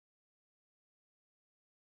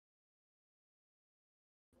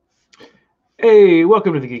Hey,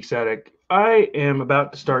 welcome to the TheGeeksAttic. I am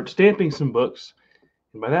about to start stamping some books.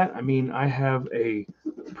 And by that, I mean I have a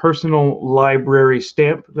personal library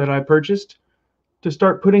stamp that I purchased to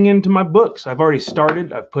start putting into my books. I've already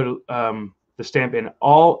started. I've put the stamp in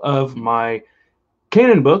all of my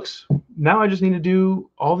canon books. Now I just need to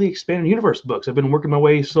do all the expanded universe books. I've been working my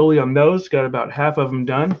way slowly on those. Got about half of them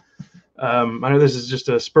done. I know this is just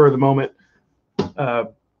a spur of the moment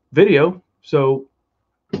video, so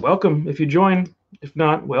welcome if you join. If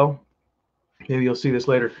not, well, maybe you'll see this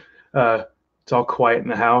later. It's all quiet in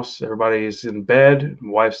the house. Everybody's in bed.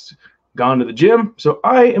 My wife's gone to the gym. So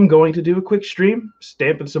I am going to do a quick stream,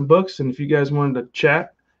 stamping some books. And if you guys wanted to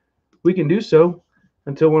chat, we can do so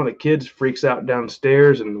until one of the kids freaks out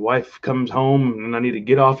downstairs and the wife comes home and I need to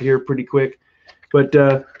get off here pretty quick. But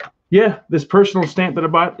yeah, this personal stamp that I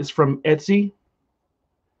bought is from Etsy.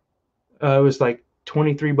 It was like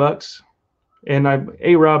 23 bucks. And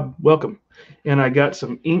hey, Rob, welcome. And I got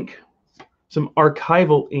some ink, some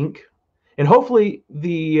archival ink. And hopefully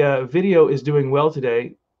the video is doing well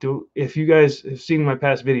today. If you guys have seen my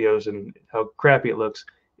past videos and how crappy it looks,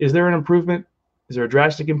 is there an improvement? Is there a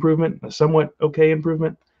drastic improvement? A somewhat okay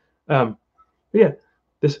improvement? Yeah,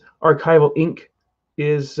 this archival ink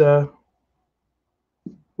is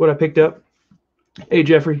what I picked up. Hey,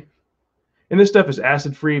 Jeffrey. And this stuff is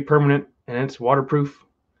acid-free, permanent, and it's waterproof.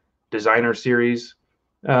 Designer series.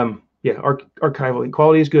 Yeah, archival ink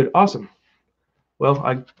quality is good. Awesome. Well,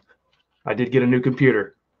 I did get a new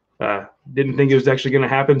computer. Didn't think it was actually going to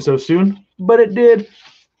happen so soon, but it did.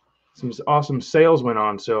 Some awesome sales went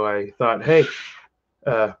on, so I thought, hey,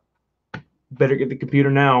 better get the computer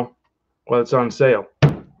now while it's on sale.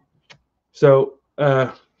 So,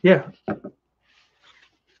 yeah.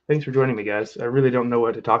 Thanks for joining me, guys. I really don't know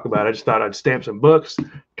what to talk about. I just thought I'd stamp some books,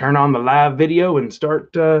 turn on the live video, and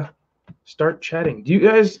start chatting. Do you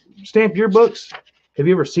guys stamp your books? Have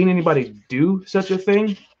you ever seen anybody do such a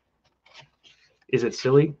thing? Is it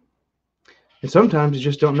silly? And sometimes you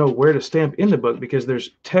just don't know where to stamp in the book because there's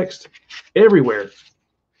text everywhere.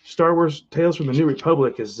 Star Wars Tales from the New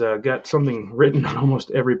Republic has got something written on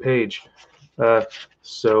almost every page.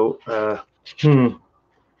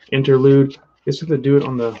 Interlude. Guess if they do it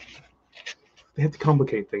on the... They have to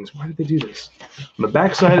complicate things. Why did they do this? On the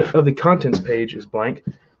back side of the contents page is blank,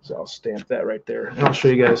 so I'll stamp that right there. And I'll show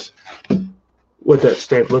you guys what that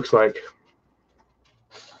stamp looks like.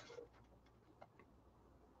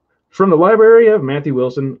 From the library of Matthew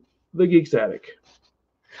Wilson, The Geek's Attic.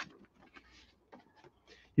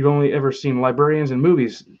 You've only ever seen librarians in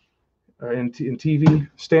movies, in TV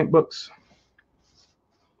stamp books.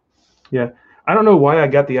 Yeah, I don't know why I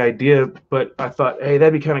got the idea, but I thought, hey,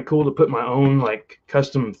 that'd be kind of cool to put my own like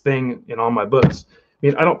custom thing in all my books. I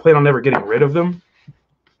mean, I don't plan on ever getting rid of them.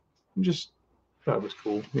 I just thought it was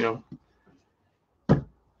cool, you know.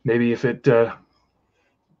 Maybe if it,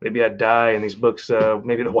 maybe I die and these books,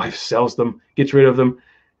 maybe the wife sells them, gets rid of them,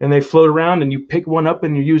 and they float around and you pick one up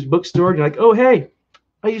in your used bookstore and you're like, oh, hey,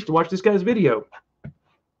 I used to watch this guy's video.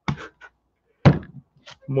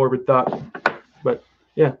 Morbid thought. But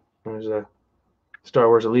yeah, there's a Star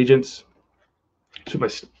Wars Allegiance. Should my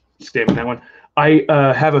stamp in that one. I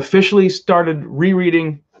have officially started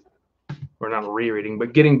rereading, or not rereading,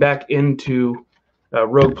 but getting back into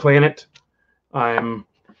Rogue Planet. I'm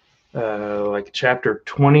like chapter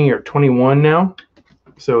 20 or 21 now.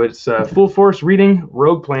 So it's full force reading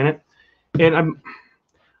Rogue Planet. And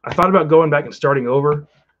I thought about going back and starting over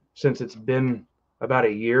since it's been about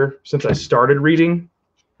a year since I started reading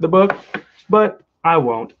the book, but I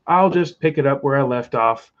won't. I'll just pick it up where I left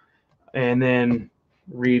off and then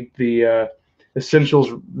read the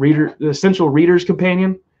Essential Reader's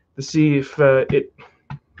Companion to see if it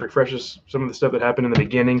refreshes some of the stuff that happened in the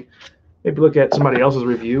beginning. Maybe look at somebody else's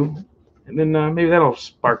review, and then maybe that'll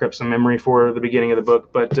spark up some memory for the beginning of the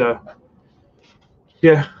book. But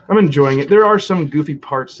yeah, I'm enjoying it. There are some goofy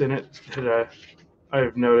parts in it that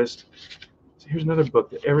I've noticed. So here's another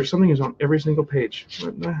book that something is on every single page.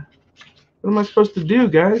 What am I supposed to do,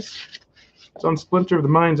 guys? It's on Splinter of the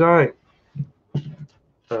Mind's Eye.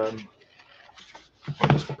 I'll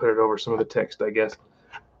just put it over some of the text, I guess.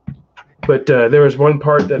 But there was one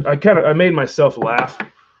part that I made myself laugh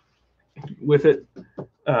with it.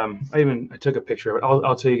 I took a picture of it.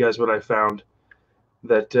 I'll tell you guys what I found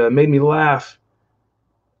that made me laugh.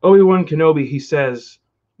 Obi-Wan Kenobi, he says,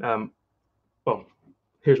 here's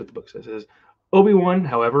what the book says. It says, Obi-Wan,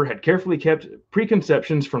 however, had carefully kept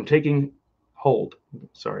preconceptions from taking hold.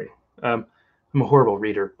 Sorry. I'm a horrible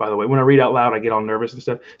reader, by the way. When I read out loud, I get all nervous and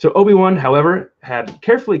stuff. So Obi-Wan, however, had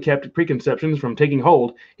carefully kept preconceptions from taking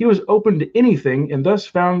hold. He was open to anything and thus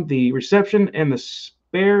found the reception and the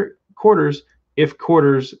spare quarters, if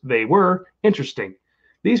quarters they were, interesting.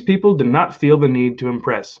 These people did not feel the need to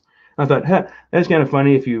impress. I thought, that's kind of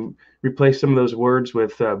funny if you replace some of those words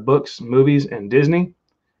with books, movies, and Disney.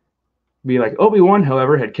 Be like, Obi-Wan,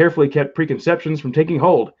 however, had carefully kept preconceptions from taking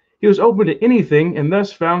hold. He was open to anything and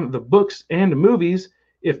thus found the books and movies,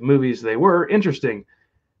 if movies they were, interesting.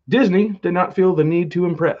 Disney did not feel the need to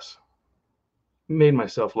impress. Made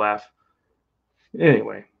myself laugh.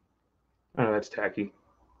 Anyway, I know that's tacky.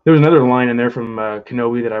 There was another line in there from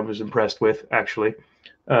Kenobi that I was impressed with, actually.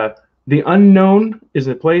 The unknown is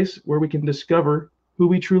a place where we can discover who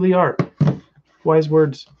we truly are. Wise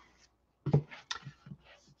words.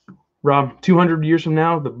 Rob, 200 years from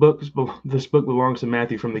now, this book belongs to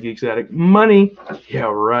Matthew from the Geeks Attic. Money?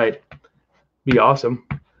 Yeah, right. Be awesome.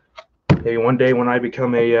 Maybe one day when I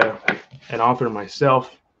become an author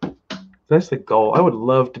myself, that's the goal. I would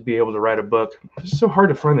love to be able to write a book. It's so hard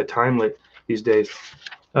to find the time these days.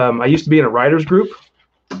 I used to be in a writer's group,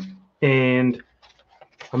 and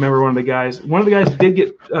I remember one of the guys did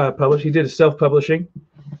get published. He did a self-publishing,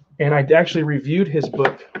 and I actually reviewed his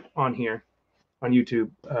book on here, on YouTube.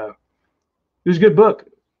 It was a good book.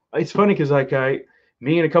 It's funny because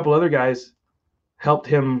me and a couple other guys helped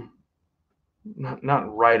him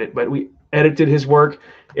not write it, but we edited his work.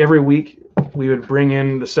 Every week we would bring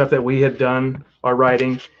in the stuff that we had done, our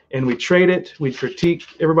writing, and we'd trade it. We'd critique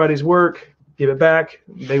everybody's work, give it back.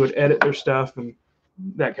 They would edit their stuff and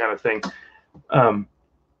that kind of thing.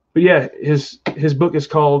 But yeah, his book is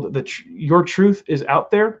called Your Truth is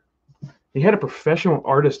Out There. He had a professional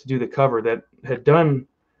artist do the cover that had done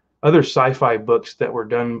other sci-fi books that were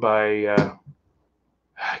done by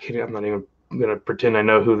I'm not even going to pretend I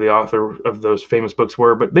know who the author of those famous books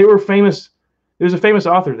were, but they were famous. There's a famous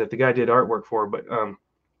author that the guy did artwork for. But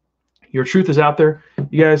Your Truth is Out There.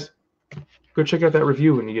 You guys go check out that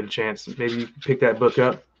review when you get a chance. Maybe you can pick that book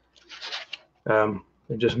up and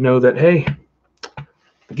just know that, hey,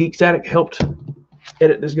 the TheGeeksAttic helped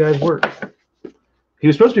edit this guy's work. He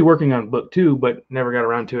was supposed to be working on book 2, but never got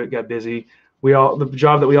around to it. Got busy. The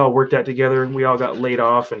job that we all worked at together, we all got laid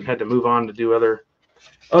off and had to move on to do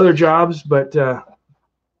other jobs. But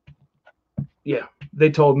yeah, they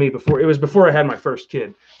told me before I had my first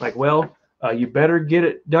kid, like, well, you better get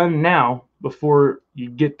it done now before you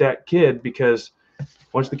get that kid, because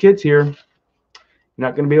once the kid's here, you're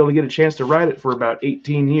not going to be able to get a chance to write it for about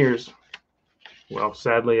 18 years. Well,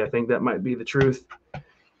 sadly, I think that might be the truth,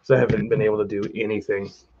 because I haven't been able to do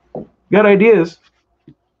anything. Got ideas.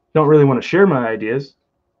 Don't really want to share my ideas.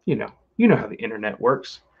 You know how the internet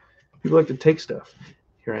works. People like to take stuff.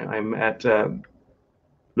 Here I'm at the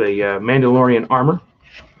Mandalorian armor,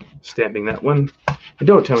 stamping that one. And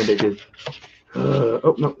don't tell me they did.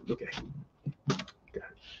 Oh no, okay.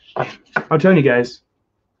 I'm telling you guys,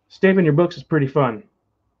 stamping your books is pretty fun.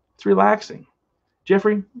 It's relaxing.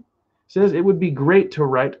 Jeffrey says it would be great to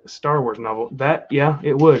write a Star Wars novel. Yeah,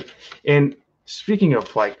 it would. And speaking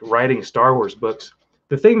of like writing Star Wars books,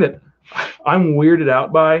 the thing that I'm weirded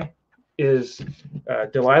out by is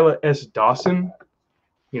Delilah S. Dawson.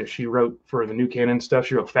 She wrote for the new canon stuff.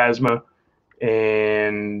 She wrote Phasma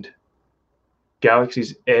and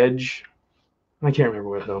Galaxy's Edge. I can't remember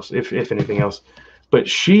what else, if anything else. But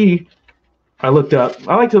I looked up.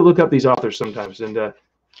 I like to look up these authors sometimes, and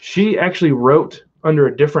she actually wrote under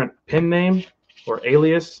a different pen name or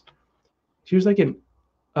alias. She was like an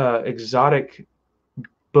exotic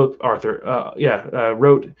book author.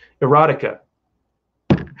 Wrote erotica.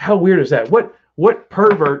 How weird is that? What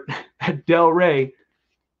pervert at Del Rey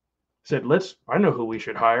said, I know who we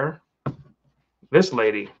should hire. This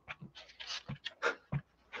lady.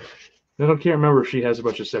 I can't remember if she has a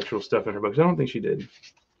bunch of sexual stuff in her books. I don't think she did.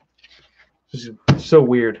 It's so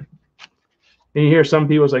weird. And you hear some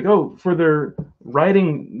people like, oh, for their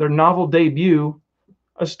writing their novel debut,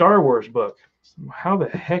 a Star Wars book. How the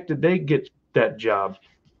heck did they get that job?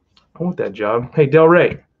 I want that job. Hey, Del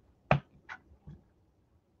Rey,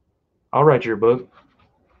 I'll write your book.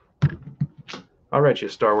 I'll write you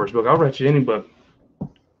a Star Wars book. I'll write you any book.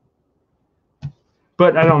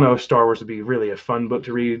 But I don't know if Star Wars would be really a fun book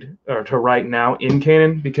to read or to write now in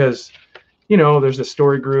canon, because, there's the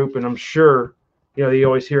story group, and I'm sure, you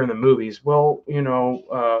always hear in the movies, well,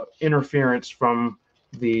 interference from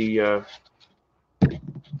the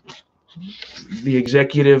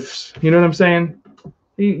executives. You know what I'm saying?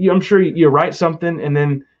 I'm sure you write something and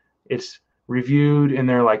then it's reviewed and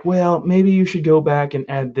they're like, well, maybe you should go back and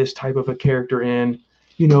add this type of a character in,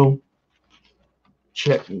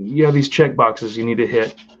 check. You have these check boxes you need to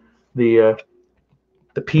hit, the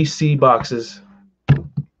PC boxes.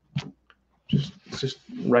 Just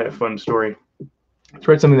write a fun story. Let's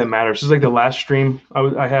write something that matters. This is like the last stream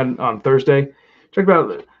I had on Thursday. Talked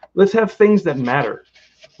about, let's have things that matter.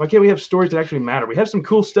 Why can't we have stories that actually matter? We have some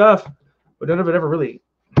cool stuff, but none of it ever really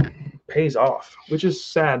pays off, which is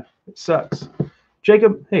sad. It sucks.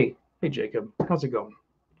 Jacob, hey Jacob, how's it going?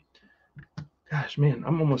 Gosh, man,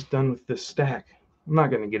 I'm almost done with this stack. I'm not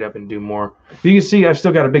going to get up and do more. But you can see I've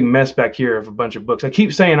still got a big mess back here of a bunch of books. I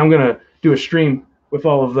keep saying I'm going to do a stream with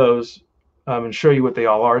all of those and show you what they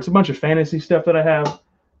all are. It's a bunch of fantasy stuff that I have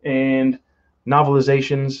and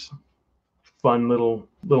novelizations, fun little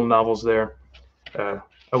novels there. I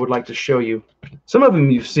would like to show you. Some of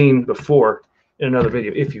them you've seen before in another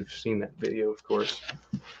video, if you've seen that video, of course.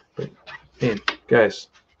 But, man, guys,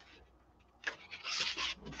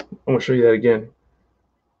 I'm going to show you that again.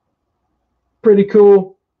 Pretty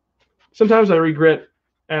cool. Sometimes I regret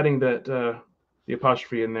adding that the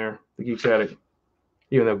apostrophe in there, the Geeks Attic,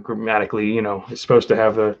 even though grammatically, you know, it's supposed to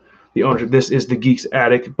have the ownership. This is the Geeks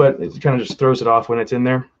Attic, but it kind of just throws it off when it's in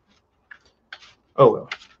there. Oh well,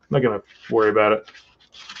 I'm not gonna worry about it.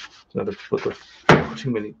 It's another book with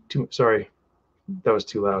sorry, that was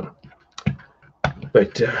too loud.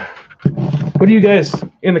 But what are you guys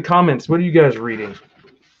in the comments? What are you guys reading?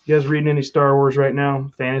 You guys reading any Star Wars right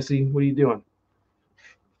now? Fantasy? What are you doing?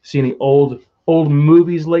 See any old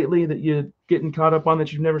movies lately that you're getting caught up on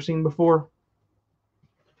that you've never seen before?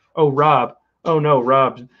 Oh, Rob. Oh no,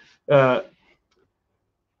 Rob. We have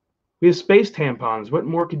space tampons. What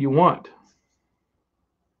more could you want?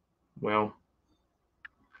 Well,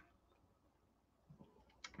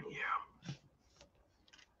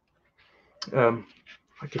 yeah.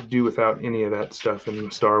 I could do without any of that stuff in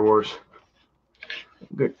Star Wars.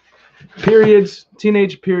 Good. Periods,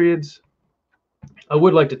 teenage periods. I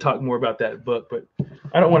would like to talk more about that book, but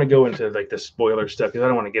I don't want to go into like the spoiler stuff because I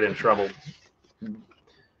don't want to get in trouble.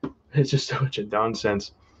 It's just so much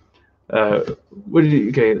nonsense.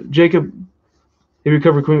 Okay, Jacob, have you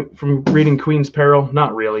recovered from reading Queen's Peril?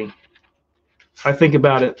 Not really. I think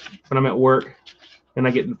about it when I'm at work and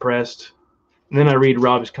I get depressed. And then I read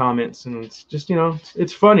Rob's comments and it's just, you know,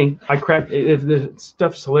 it's funny. I crack the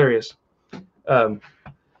stuff's hilarious. But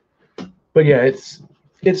yeah,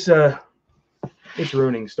 it's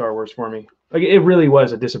ruining Star Wars for me. Like, it really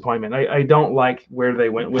was a disappointment. I don't like where they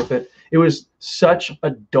went with it. It was such a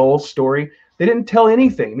dull story. They didn't tell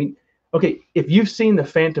anything. I mean, okay, if you've seen The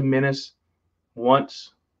Phantom Menace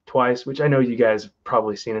once, twice, which I know you guys have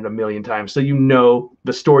probably seen it a million times, so you know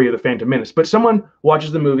the story of The Phantom Menace. But someone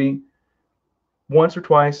watches the movie once or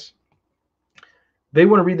twice, they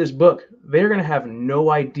want to read this book, they're going to have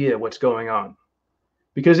no idea what's going on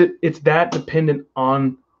because it's that dependent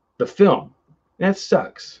on the film. That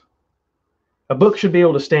sucks. A book should be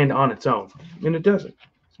able to stand on its own, and it doesn't.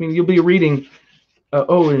 I mean, you'll be reading,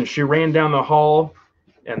 and she ran down the hall,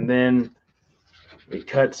 and then it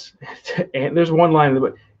cuts, and there's one line in the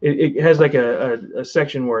book. It has like a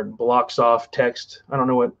section where it blocks off text. I don't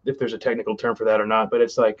know if there's a technical term for that or not, but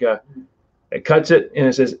it's like it cuts it, and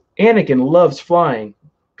it says, Anakin loves flying.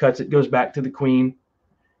 Cuts it, goes back to the Queen.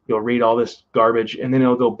 You'll read all this garbage, and then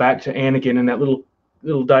it'll go back to Anakin in that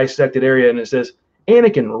little dissected area, and it says,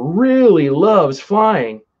 Anakin really loves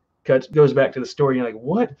flying. Goes back to the story. You're like,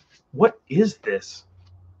 what is this?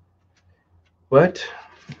 But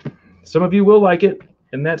some of you will like it,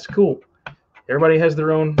 and that's cool. Everybody has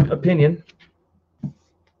their own opinion,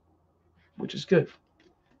 which is good.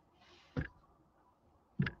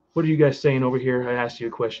 What are you guys saying over here? I asked you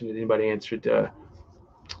a question. Did anybody answer it?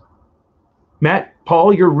 Matt,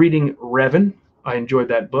 Paul, you're reading Revan. I enjoyed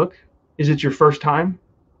that book. Is it your first time,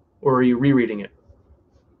 or are you rereading it?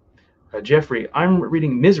 Jeffrey, I'm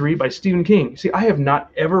reading Misery by Stephen King. See, I have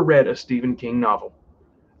not ever read a Stephen King novel.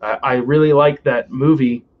 I really like that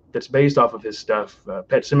movie that's based off of his stuff,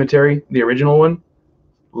 Pet Sematary, the original one.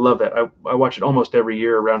 Love that. I watch it almost every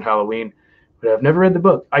year around Halloween, but I've never read the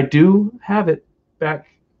book. I do have it back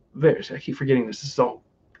there. So I keep forgetting this. This is all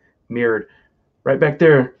mirrored. Right back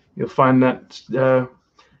there, you'll find that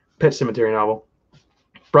Pet Sematary novel.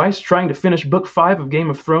 Bryce, trying to finish book 5 of Game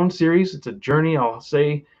of Thrones series. It's a journey, I'll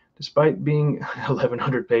say, despite being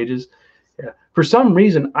 1,100 pages. Yeah. For some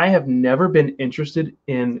reason, I have never been interested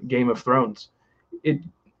in Game of Thrones.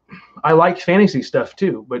 I like fantasy stuff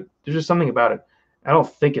too, but there's just something about it. I don't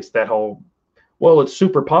think it's that whole, well, it's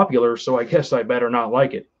super popular, so I guess I better not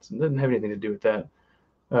like it. It doesn't have anything to do with that.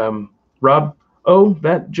 Rob,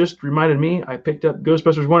 that just reminded me, I picked up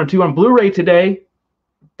Ghostbusters 1 and 2 on Blu-ray today.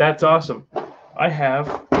 That's awesome. I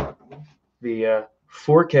have the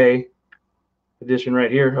 4K edition right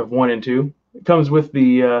here of 1 and 2. It comes with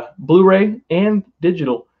the Blu-ray and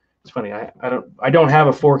digital. It's funny, I don't have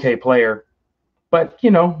a 4K player, but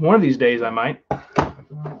you know, one of these days I might.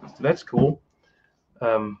 that's cool.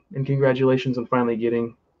 And congratulations on finally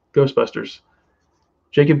getting Ghostbusters.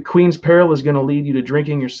 Jacob, Queen's Peril is going to lead you to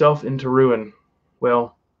drinking yourself into ruin.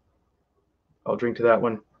 Well, I'll drink to that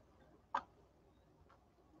one.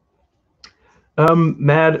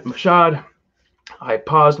 Mad Mashad, I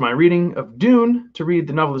paused my reading of Dune to read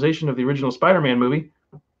the novelization of the original Spider-Man movie.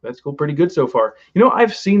 That's cool, pretty good so far. You know,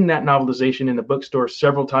 I've seen that novelization in the bookstore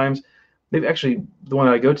several times. They've actually, the one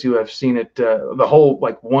that I go to, I've seen it, the whole,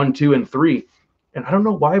 like 1, 2, and 3. And I don't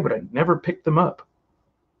know why, but I never picked them up.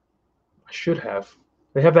 I should have.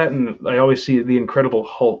 They have that, and I always see The Incredible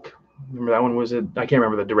Hulk. Remember that one? Was it? I can't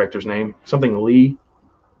remember the director's name. Something Lee.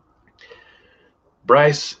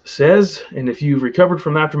 Bryce says, and if you've recovered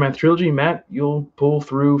from the Aftermath trilogy, Matt, you'll pull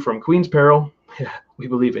through from Queen's Peril. Yeah, we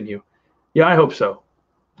believe in you. Yeah, I hope so.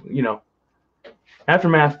 You know,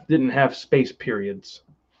 Aftermath didn't have space periods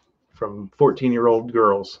from 14-year-old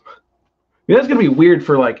girls. I mean, that's going to be weird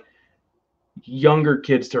for, like, younger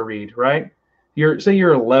kids to read, right? Say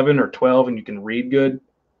you're 11 or 12 and you can read good.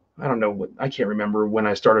 I don't know I can't remember when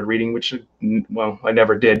I started reading, well, I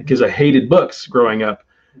never did because I hated books growing up.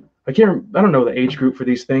 I don't know the age group for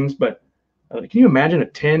these things, but can you imagine a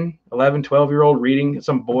 10, 11, 12-year-old reading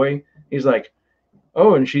some boy? He's like,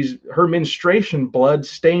 oh, and her menstruation blood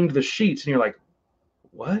stained the sheets. And you're like,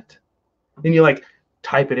 what? Then you like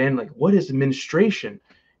type it in, like, what is menstruation?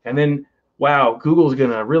 And then, wow, Google's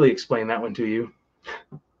going to really explain that one to you.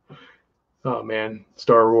 Oh, man,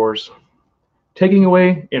 Star Wars. Taking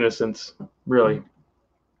away innocence, really.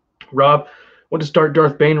 Rob, want to start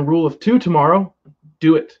Darth Bane Rule of 2 tomorrow?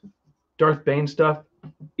 Do it. Darth Bane stuff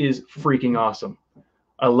is freaking awesome.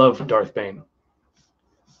 I love Darth Bane.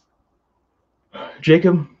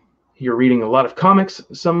 Jacob, you're reading a lot of comics,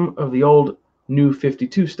 some of the old New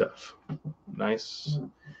 52 stuff. Nice.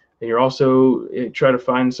 And you're also try to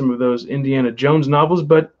find some of those Indiana Jones novels,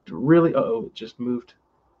 but really, it just moved.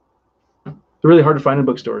 They're really hard to find in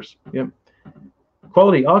bookstores. Yep.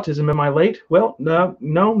 Quality Autism, am I late? Well, no,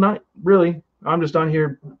 not really. I'm just on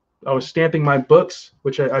here. I was stamping my books,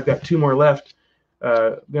 which I've got 2 more left.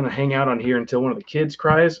 Going to hang out on here until one of the kids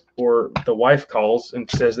cries or the wife calls and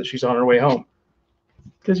says that she's on her way home.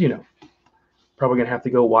 Because, you know, probably going to have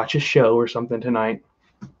to go watch a show or something tonight.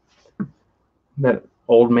 That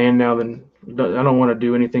old man now, then I don't want to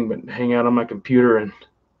do anything but hang out on my computer and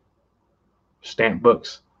stamp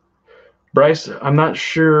books. Bryce, I'm not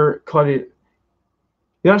sure Claudia.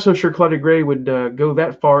 You're not so sure Claudia Gray would go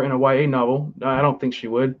that far in a YA novel. I don't think she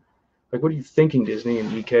would. Like, what are you thinking, Disney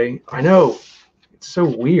and EK? I know. It's so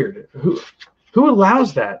weird. Who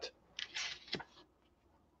allows that?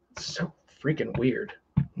 It's so freaking weird.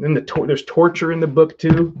 And then there's torture in the book,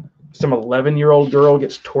 too. Some 11-year-old girl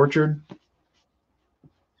gets tortured.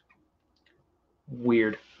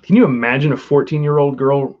 Weird. Can you imagine a 14-year-old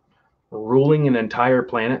girl ruling an entire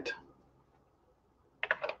planet?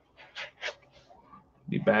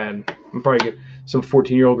 Be bad. I'm probably some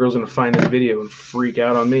 14-year-old girl's gonna find this video and freak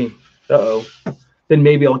out on me. Then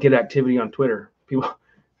maybe I'll get activity on Twitter.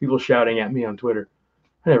 People shouting at me on Twitter.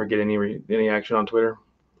 I never get any action on Twitter.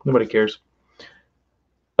 Nobody cares.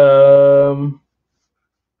 Okay,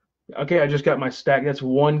 I just got my stack. That's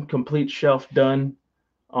 1 complete shelf done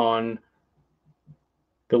on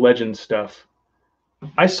the Legends stuff.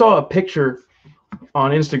 I saw a picture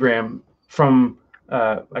on Instagram from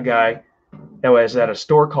a guy that was at a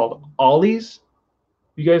store called Ollie's.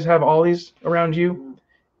 You guys have Ollie's around you?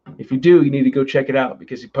 If you do, you need to go check it out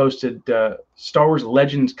because he posted Star Wars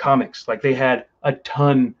Legends comics. Like, they had a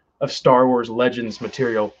ton of Star Wars Legends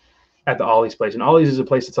material at the Ollie's place. And Ollie's is a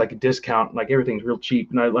place that's like a discount. Like, everything's real cheap.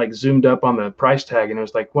 And I like zoomed up on the price tag, and it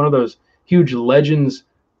was like one of those huge Legends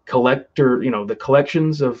collector, the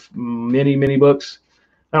collections of many, many books.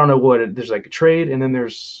 I don't know what there's like a trade, and then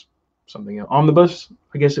there's something else. Omnibus,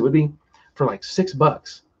 I guess it would be, for like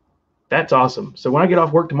 $6. That's awesome. So when I get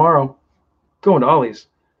off work tomorrow, going to Ollie's.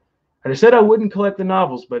 And I said I wouldn't collect the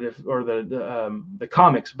novels, or the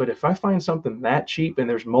comics, but if I find something that cheap and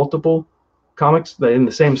there's multiple comics that in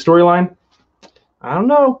the same storyline, I don't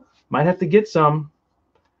know, might have to get some.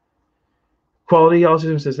 Quality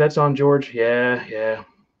also says that's on George. Yeah.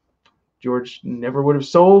 George never would have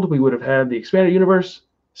sold. We would have had the expanded universe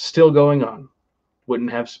still going on. Wouldn't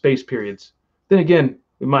have space periods. Then again,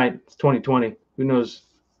 we might. It's 2020. Who knows?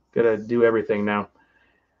 Gotta do everything now.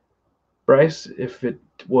 Bryce, if it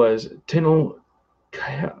was Tinel,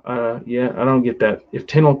 yeah, I don't get that. If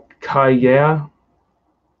Tinel Kaya,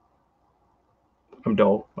 I'm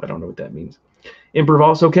dull. I don't know what that means.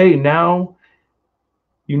 Improv, okay. Now,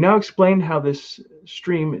 you now explained how this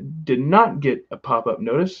stream did not get a pop-up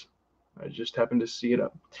notice. I just happened to see it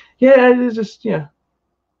up. Yeah, it is just, yeah.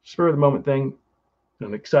 spur of the moment thing.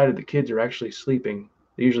 I'm excited the kids are actually sleeping.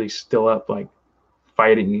 They're usually still up, like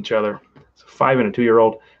fighting each other. It's a 5 and a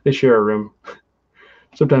 2-year-old. They share a room.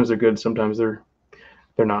 Sometimes they're good, sometimes they're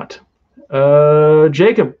not.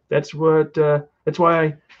 Jacob, that's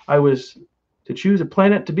why I was to choose a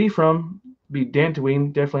planet to be from. Be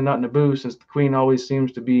Dantooine, definitely not Naboo, since the Queen always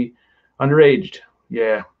seems to be underaged.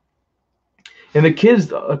 Yeah. And the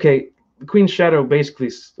kids, okay, the Queen's Shadow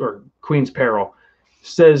basically, or Queen's Peril,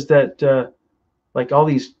 says that like all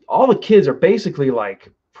the kids are basically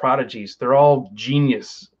like prodigies. They're all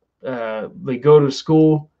genius. They go to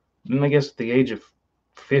school, and I guess at the age of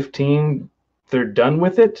 15, they're done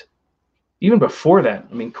with it. Even before that,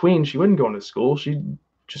 I mean, Queen, she wasn't going to school. She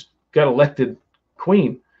just got elected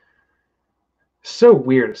queen. So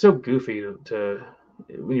weird, so goofy to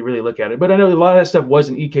when you really look at it. But I know a lot of that stuff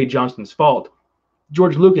wasn't E.K. Johnston's fault.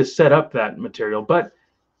 George Lucas set up that material, but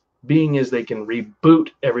being as they can reboot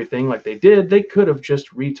everything like they did, they could have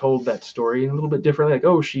just retold that story a little bit differently. Like,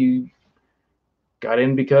 oh, she got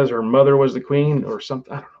in because her mother was the queen or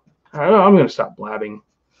something. I don't know. I'm going to stop blabbing.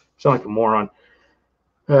 Sound like a moron.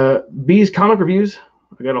 B's comic reviews.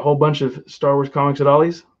 I got a whole bunch of Star Wars comics at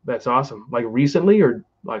Ollie's. That's awesome. Like recently or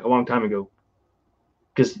like a long time ago?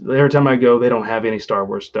 Because every time I go, they don't have any Star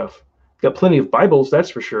Wars stuff. Got plenty of Bibles, that's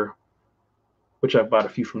for sure. Which I've bought a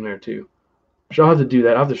few from there too. So I'll have to do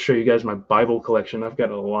that. I'll have to show you guys my Bible collection. I've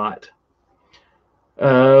got a lot.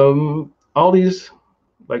 Ollie's,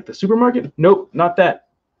 like the supermarket? Nope, not that.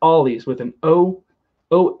 Ollie's with an Ollies.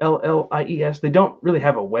 They don't really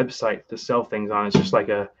have a website to sell things on. It's just like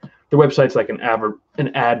their website's like an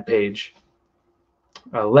ad page.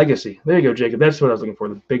 Legacy. There you go, Jacob. That's what I was looking for.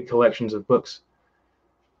 The big collections of books.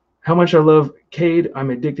 How much I love Cade.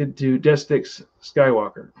 I'm addicted to Destic's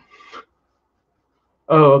Skywalker.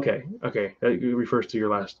 Oh, okay. Okay. That refers to your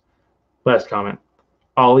last comment.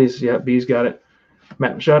 Ollie's, yeah, B's got it.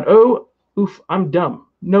 Matt Machado. Oh, oof, I'm dumb.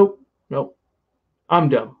 Nope. I'm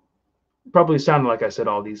dumb. Probably sounded like I said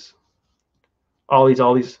Ollie's.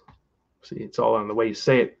 Ollie's. See, it's all on the way you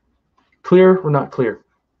say it. Clear or not clear?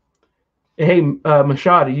 Hey,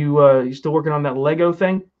 Machado, you still working on that Lego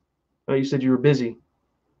thing? Oh, you said you were busy.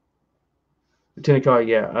 Lieutenant Kai,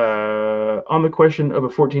 yeah. On the question of a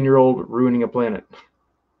 14-year-old ruining a planet.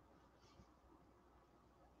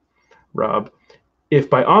 Rob, if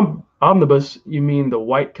by omnibus you mean the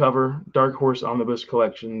white cover Dark Horse Omnibus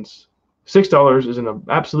collections, $6 is an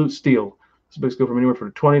absolute steal. These books go from anywhere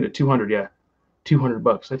from 20 to 200. Yeah,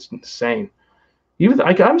 $200. That's insane. Even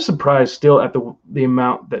I'm surprised still at the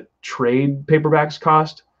amount that trade paperbacks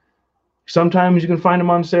cost. Sometimes you can find them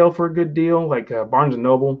on sale for a good deal, like Barnes and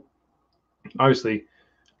Noble. Obviously,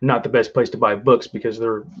 not the best place to buy books because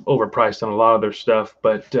they're overpriced on a lot of their stuff,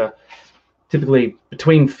 but typically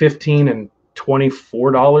between $15 and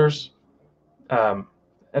 $24.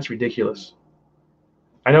 That's ridiculous.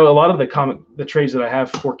 I know a lot of the trades that I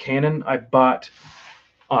have for Canon I bought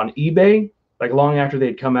on eBay, like long after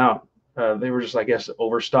they'd come out. They were just, I guess,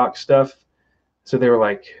 overstock stuff. So they were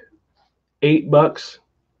like $8,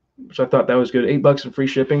 which I thought that was good. $8 and free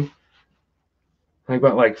shipping. I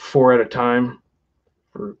bought like 4 at a time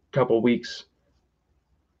for a couple of weeks.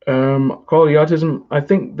 Quality Autism, I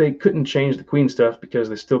think they couldn't change the Queen stuff because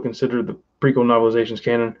they still consider the prequel novelizations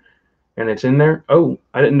canon, and it's in there. Oh,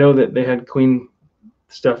 I didn't know that they had Queen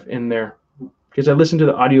stuff in there because I listened to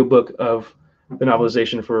the audiobook of the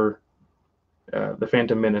novelization for The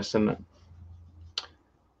Phantom Menace, and I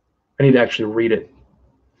need to actually read it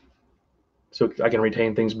so I can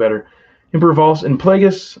retain things better. Emperor Valse and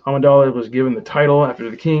Plagueis, Amidala was given the title after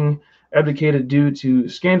the king abdicated due to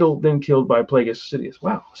scandal, then killed by Plagueis Sidious.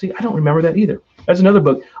 Wow, see, I don't remember that either. That's another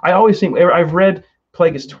book. I always think, I've read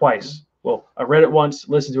Plagueis twice. Well, I read it once,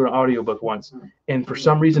 listened to an audiobook once, and for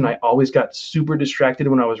some reason I always got super distracted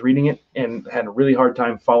when I was reading it and had a really hard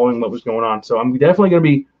time following what was going on. So I'm definitely going to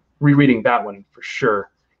be rereading that one for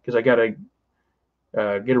sure because I got to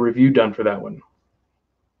get a review done for that one.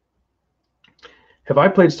 Have I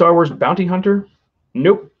played Star Wars Bounty Hunter?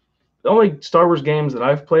 Nope. The only Star Wars games that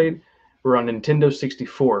I've played were on Nintendo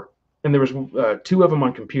 64, and there was 2 of them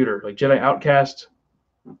on computer, like Jedi Outcast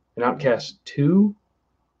and Outcast 2,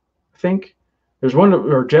 I think. There's one,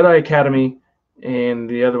 or Jedi Academy, and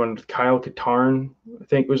the other one, Kyle Katarn, I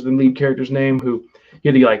think was the lead character's name, who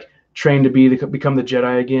you had to like train to become the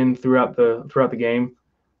Jedi again throughout the game.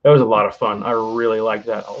 That was a lot of fun. I really liked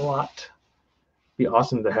that a lot. Be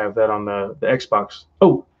awesome to have that on the Xbox.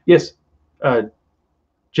 Oh yes,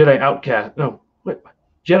 Jedi Outcast. No, what?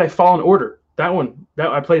 Jedi Fallen Order. That one.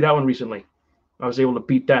 I played that one recently. I was able to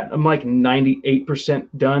beat that. I'm like 98%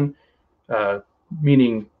 done,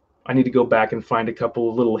 meaning I need to go back and find a couple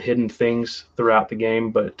of little hidden things throughout the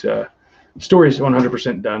game, but story is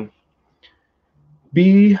 100% done.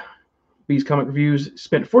 B's Comic Reviews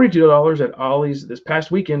spent $42 at Ollie's this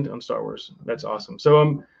past weekend on Star Wars. That's awesome.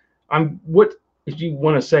 So what if you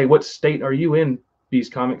want to say what state are you in, B's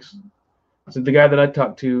Comics? So the guy that I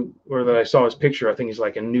talked to or that I saw his picture, I think he's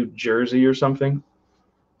like in New Jersey or something.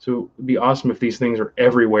 So it'd be awesome if these things are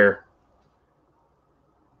everywhere.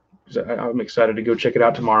 I'm excited to go check it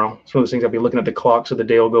out tomorrow. It's one of those things I'll be looking at the clock so the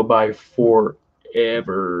day will go by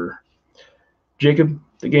forever. Jacob,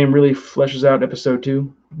 the game really fleshes out episode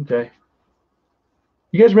 2. Okay.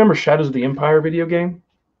 You guys remember Shadows of the Empire video game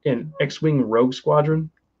and X-Wing Rogue Squadron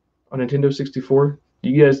on Nintendo 64? Did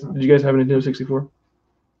you guys have a Nintendo 64?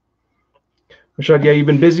 Rashad, yeah, you've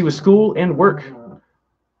been busy with school and work.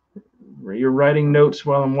 You're writing notes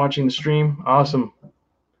while I'm watching the stream. Awesome.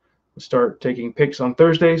 We'll start taking pics on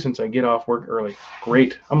Thursday since I get off work early.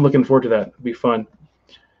 Great. I'm looking forward to that. It'll be fun.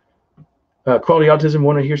 Quality Autism,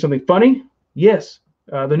 want to hear something funny? Yes.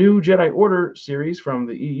 The new Jedi Order series from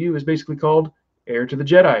the EU is basically called Heir to the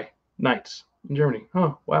Jedi Knights in Germany.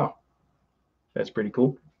 Oh, wow. That's pretty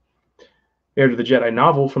cool. Heir to the Jedi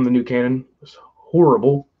novel from the new canon was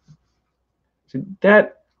horrible. See,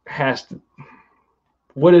 that has to...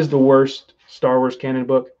 What is the worst Star Wars canon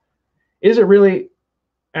book? Is it really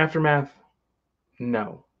Aftermath?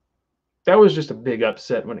 No. That was just a big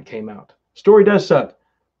upset when it came out. Story does suck,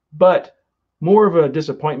 but more of a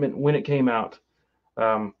disappointment when it came out.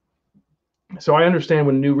 So I understand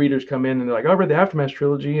when new readers come in and they're like, oh, I read the Aftermath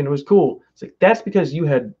trilogy and it was cool. It's like, that's because you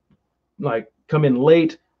had like come in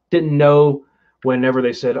late, didn't know whenever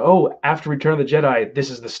they said, oh, after Return of the Jedi, this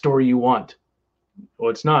is the story you want.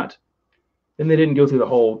 Well, it's not. And they didn't go through the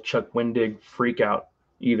whole Chuck Wendig freak out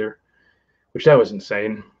either, which that was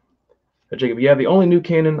insane. Jacob, yeah, the only new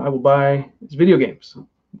canon I will buy is video games.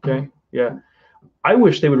 Okay, yeah. I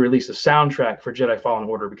wish they would release a soundtrack for Jedi Fallen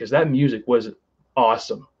Order because that music was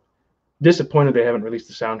awesome. Disappointed they haven't released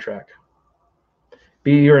the soundtrack.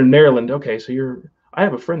 B, you're in Maryland. Okay, so I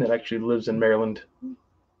have a friend that actually lives in Maryland.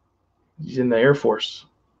 He's in the Air Force.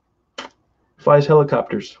 Flies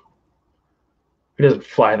helicopters. He doesn't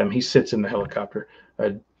fly them. He sits in the helicopter.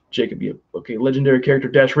 Jacob, okay, legendary character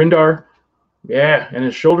Dash Rendar. Yeah, and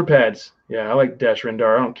his shoulder pads. Yeah, I like Dash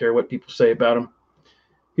Rendar. I don't care what people say about him.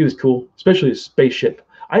 He was cool, especially his spaceship.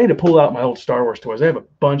 I need to pull out my old Star Wars toys. I have a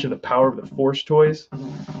bunch of the Power of the Force toys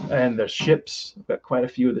and the ships. I've got quite a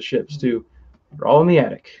few of the ships, too. They're all in the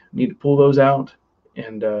attic. Need to pull those out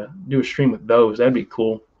and do a stream with those. That'd be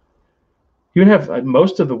cool. You can have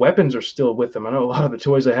most of the weapons are still with them. I know a lot of the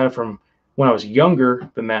toys I have from when I was younger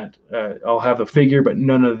than that. I'll have the figure, but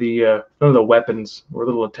none of the weapons or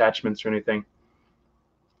little attachments or anything.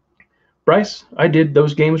 Bryce, I did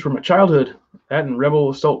those games from my childhood. That and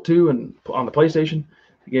Rebel Assault 2 and on the PlayStation.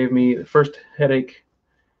 It gave me the first headache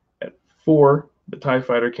at 4, the TIE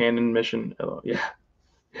Fighter Canyon mission. Oh, yeah.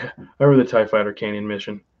 I remember the TIE Fighter Canyon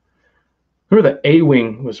mission. I remember the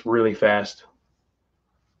A-Wing was really fast.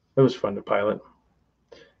 It was fun to pilot.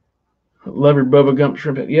 Love your Bubba Gump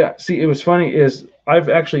shrimp hat. Yeah, see, it was funny is I've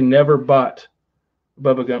actually never bought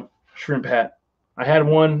Bubba Gump shrimp hat. I had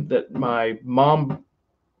one that my mom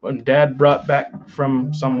and dad brought back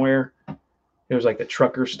from somewhere. It was like the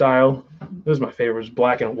trucker style. It was my favorite. It was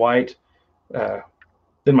black and white.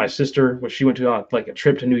 Then my sister, when she went to like a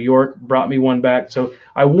trip to New York, brought me one back. So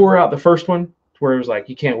I wore out the first one to where it was like,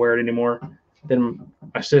 you can't wear it anymore. Then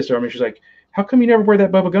my sister, she's like, how come you never wear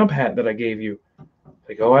that Bubba Gump hat that I gave you?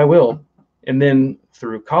 Like, oh, I will. And then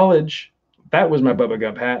through college, that was my Bubba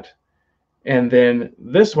Gump hat. And then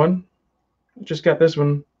this one, just got this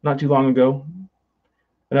one not too long ago.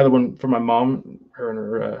 Another one for my mom. Her and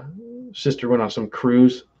her sister went on some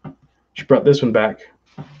cruise. She brought this one back.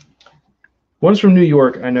 One's from New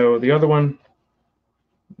York, I know. The other one,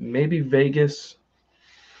 maybe Vegas.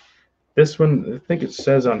 This one, I think it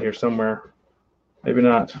says on here somewhere. Maybe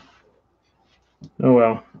not. Oh,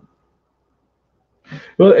 well.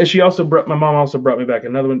 Well, she also my mom also brought me back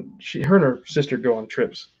another one. Her and her sister go on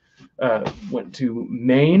trips. Went to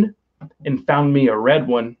Maine and found me a red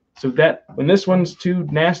one. So that when this one's too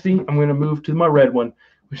nasty, I'm going to move to my red one,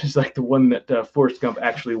 which is like the one that Forrest Gump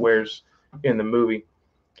actually wears in the movie.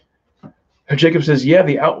 Jacob says, yeah,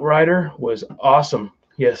 the Outrider was awesome.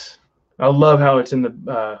 Yes. I love how it's in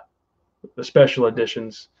the special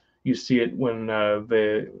editions. You see it when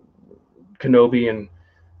the Kenobi and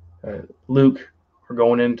Luke are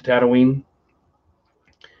going into Tatooine.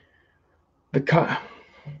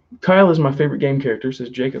 Kyle is my favorite game character, says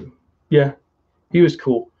Jacob. Yeah, he was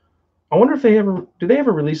cool. I wonder if did they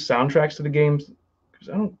ever release soundtracks to the games?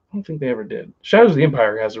 because I don't think they ever did. Shadows of the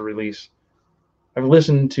Empire has a release. I've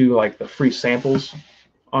listened to like the free samples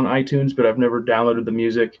on iTunes, but I've never downloaded the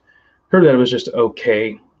music. Heard that it was just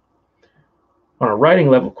okay. On a writing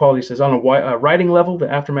level, Quality says, on a writing level,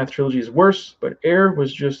 the Aftermath trilogy is worse, but Air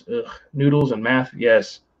was just noodles and math.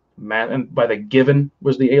 Yes, math, and by the Given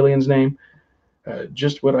was the alien's name.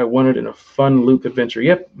 Just what I wanted in a fun Luke adventure.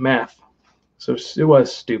 Yep, math. So it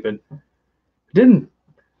was stupid. Didn't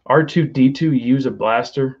R2D2 use a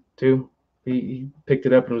blaster too? He picked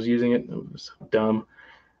it up and was using it. It was dumb.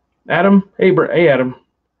 Adam, hey Adam,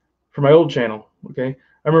 for my old channel, okay?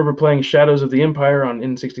 I remember playing Shadows of the Empire on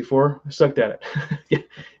N64. I sucked at it.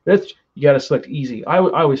 Yeah, you got to select easy. I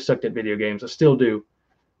always sucked at video games. I still do.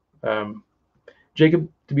 Jacob,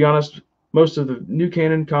 to be honest, most of the new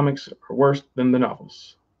canon comics are worse than the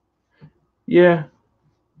novels. Yeah,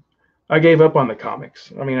 I gave up on the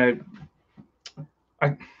comics. I mean,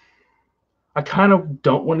 I kind of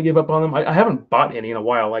don't want to give up on them. I haven't bought any in a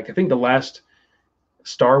while. Like, I think the last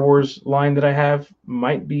Star Wars line that I have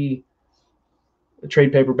might be the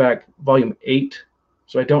trade paperback volume 8,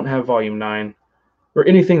 so I don't have volume 9 or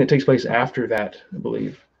anything that takes place after that, I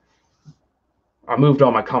believe. I moved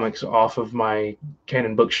all my comics off of my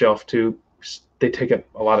canon bookshelf too. They take up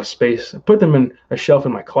a lot of space. I put them in a shelf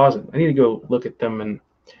in my closet. I need to go look at them and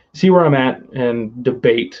see where I'm at and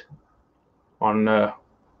debate on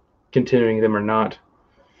continuing them or not.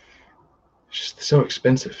 It's just so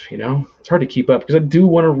expensive, you know? It's hard to keep up because I do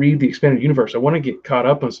want to read the expanded universe. I want to get caught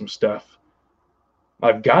up on some stuff.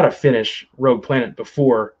 I've got to finish Rogue Planet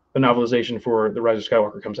before the novelization for The Rise of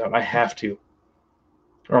Skywalker comes out. I have to,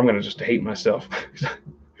 or I'm going to just hate myself.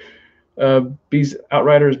 Beast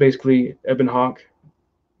Outrider is basically Ebon Hawk.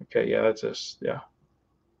 Okay, yeah, that's us. Yeah,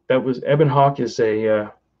 that was Ebon Hawk is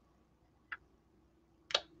a.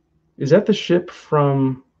 Is that the ship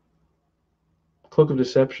from Cloak of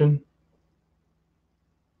Deception?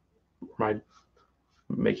 Am I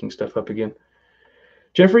making stuff up again?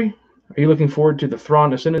 Jeffrey, are you looking forward to the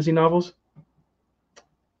Thrawn Ascendancy novels?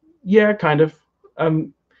 Yeah, kind of.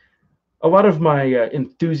 A lot of my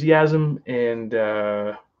enthusiasm and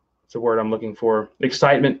what's the word I'm looking for?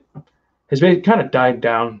 Excitement has been kind of died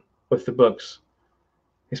down with the books,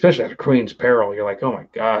 especially after Queen's Peril. You're like, oh my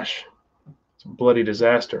gosh, it's a bloody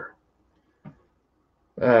disaster.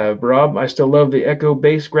 Rob, I still love the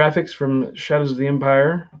Echo-based graphics from Shadows of the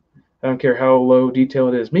Empire. I don't care how low detail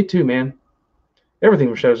it is. Me too, man. Everything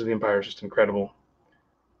from Shadows of the Empire is just incredible.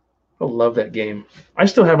 I love that game. I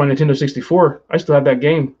still have my Nintendo 64. I still have that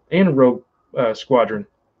game and Rogue Squadron.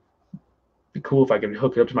 It'd be cool if I could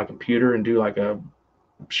hook it up to my computer and do like a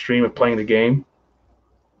stream of playing the game.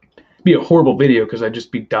 It'd be a horrible video because I'd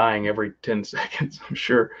just be dying every 10 seconds, I'm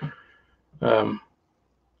sure. I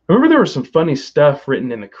remember there was some funny stuff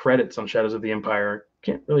written in the credits on Shadows of the Empire. I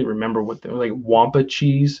can't really remember what they were, like Wampa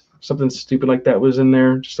cheese, something stupid like that was in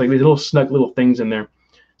there. Just like these little snuck little things in there.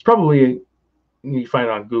 It's probably, you find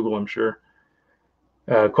it on Google, I'm sure.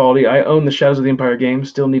 Quality, I own the Shadows of the Empire game,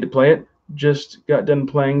 still need to play it. Just got done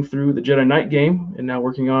playing through the Jedi Knight game and now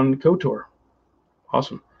working on KOTOR.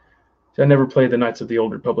 Awesome. See, I never played the Knights of the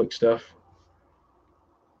Old Republic stuff.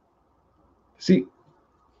 See,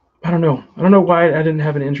 I don't know. I don't know why I didn't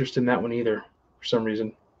have an interest in that one either for some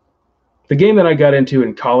reason. The game that I got into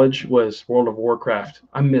in college was World of Warcraft.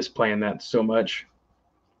 I miss playing that so much.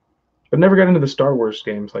 But never got into the Star Wars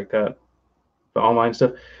games like that. The online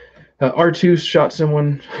stuff. R2 shot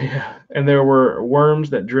someone, yeah, and there were worms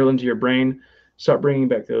that drill into your brain. Start bringing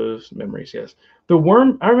back those memories, yes. The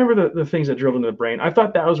worm, I remember the things that drilled into the brain. I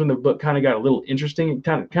thought that was when the book kind of got a little interesting. It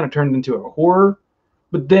kind of turned into a horror,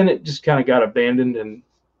 but then it just kind of got abandoned and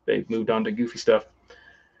they moved on to goofy stuff.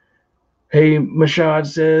 Hey, Mashad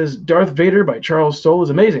says, Darth Vader by Charles Soule is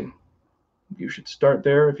amazing. You should start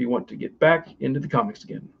there if you want to get back into the comics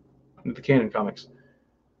again, into the canon comics.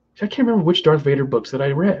 I can't remember which Darth Vader books that I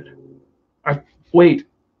read. Wait.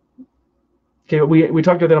 Okay, we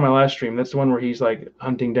talked about that on my last stream. That's the one where he's like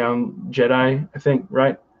hunting down Jedi, I think,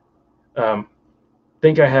 right? I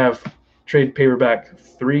think I have trade paperback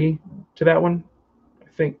 3 to that one. I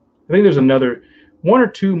think there's another 1 or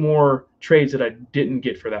 2 more trades that I didn't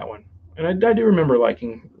get for that one. And I do remember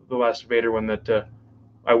liking the last Vader one that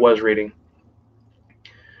I was reading.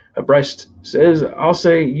 Bryce says, I'll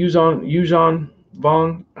say Yuzon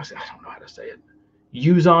Vong. I don't know how to say it.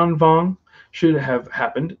 Yuzon Vong should have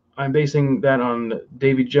happened. I'm basing that on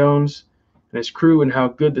Davy Jones and his crew and how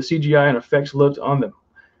good the CGI and effects looked on them.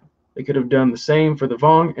 They could have done the same for the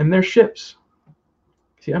Vong and their ships.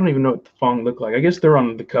 See, I don't even know what the Vong look like. I guess they're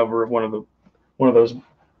on the cover of one of those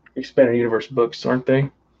expanded universe books, aren't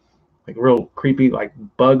they? like a real creepy, like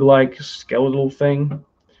bug-like skeletal thing.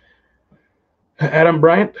 Adam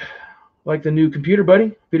Bryant, like the new computer,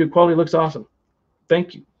 buddy. Video quality looks awesome.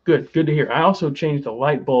 Thank you. Good to hear. I also changed the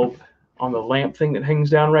light bulb on the lamp thing that hangs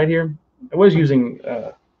down right here. I was using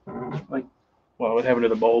what happened to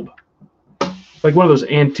the bulb? Like one of those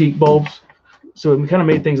antique bulbs. So it kind of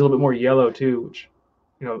made things a little bit more yellow too, which,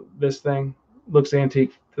 this thing looks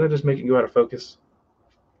antique. Did I just make it go out of focus?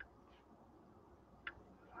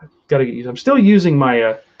 Gotta get used. I'm still using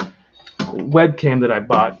my webcam that I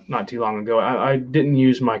bought not too long ago. I didn't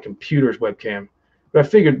use my computer's webcam, but I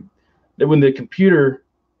figured that when the computer,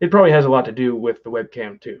 it probably has a lot to do with the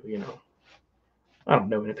webcam too. I don't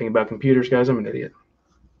know anything about computers, guys. I'm an idiot.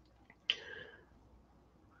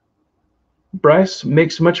 Bryce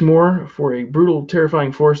makes much more for a brutal,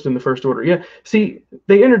 terrifying force than the First Order. Yeah, see,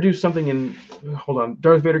 they introduced something in. Hold on,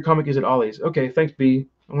 Darth Vader comic is at Ollie's. Okay, thanks, B.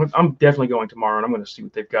 I'm definitely going tomorrow, and I'm going to see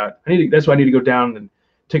what they've got. That's why I need to go down and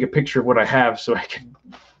take a picture of what I have so I can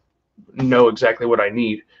know exactly what I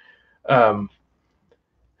need. The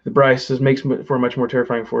Bryce makes for a much more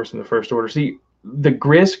terrifying force than the First Order. See, the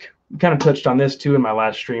Grisk, kind of touched on this too in my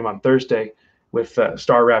last stream on Thursday with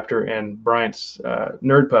Star Raptor and Bryant's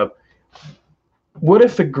Nerd Pub. What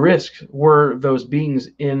if the Grisk were those beings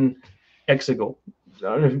in Exegol? I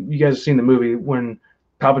don't know if you guys have seen the movie when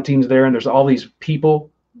Palpatine's there and there's all these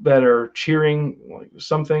people that are cheering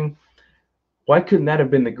something. Why couldn't that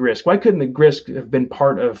have been the Grisk? Why couldn't the Grisk have been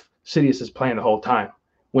part of Sidious's plan the whole time?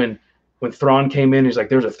 When Thrawn came in, he's like,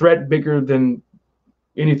 there's a threat bigger than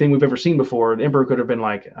anything we've ever seen before. The Emperor could have been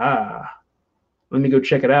like, let me go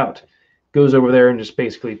check it out. Goes over there and just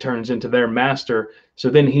basically turns into their master. So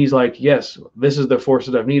then he's like, yes, this is the force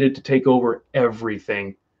that I've needed to take over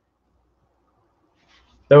everything.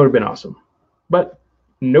 That would have been awesome. But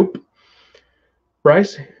nope.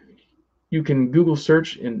 Bryce, you can Google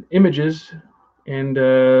search in images and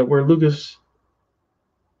where Lucas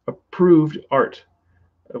approved art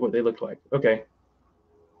of what they looked like. Okay,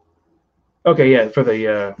 yeah, for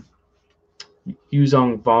the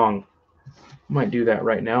Yuzong Vong. Might do that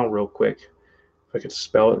right now real quick if I could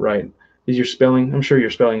spell it right. Is your spelling? I'm sure your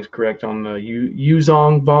spelling is correct on the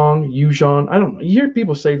Yuzong Vong, Yuzhong. I don't know. You hear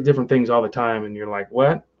people say different things all the time, and you're like,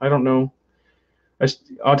 what? I don't know.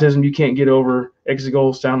 Autism, you can't get over.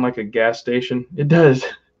 Exegol sound like a gas station. It does.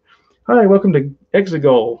 Hi, welcome to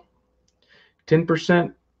Exegol.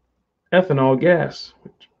 10% ethanol gas.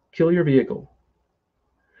 Kill your vehicle.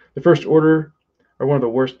 The First Order are one of the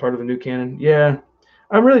worst part of the new canon. Yeah.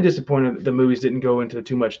 I'm really disappointed that the movies didn't go into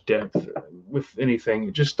too much depth with anything.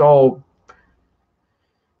 It just all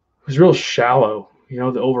was real shallow, the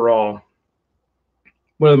overall.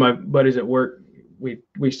 One of my buddies at work,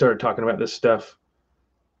 we started talking about this stuff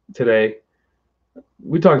today.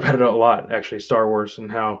 We talked about it a lot, actually, Star Wars,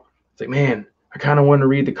 and how it's like, man, I kind of want to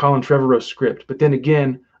read the Colin Trevorrow script, but then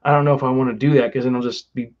again, I don't know if I want to do that because then I'll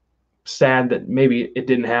just be sad that maybe it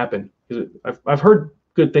didn't happen. Because I've heard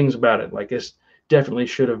good things about it. Like this definitely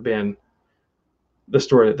should have been the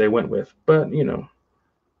story that they went with, but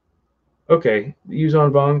okay, the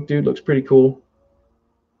Yuzon Vong dude looks pretty cool.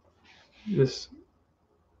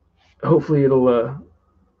 Hopefully it'll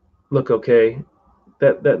look okay.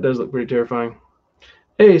 That does look pretty terrifying.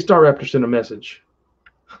 Hey, Star Raptor sent a message.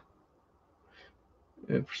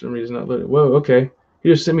 And for some reason not loaded. Whoa, okay. He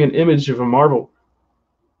just sent me an image of a marble.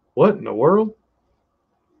 What in the world?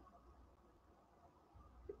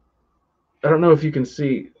 I don't know if you can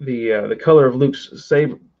see the color of Luke's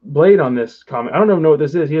save blade on this comment. I don't even know what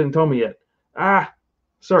this is. He hasn't told me yet.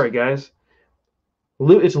 Sorry, guys.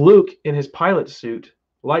 It's Luke in his pilot suit,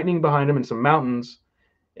 lightning behind him and some mountains,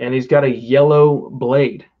 and he's got a yellow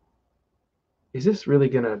blade. Is this really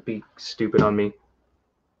going to be stupid on me?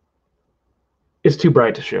 It's too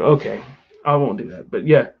bright to show. Okay, I won't do that. But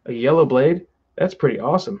yeah, a yellow blade, that's pretty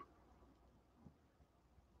awesome.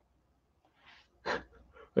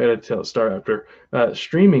 I gotta tell Star Raptor.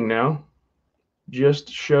 Streaming now just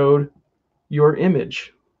showed your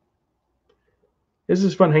image. This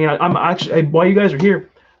is fun hanging out. I'm actually, while you guys are here,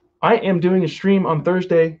 I am doing a stream on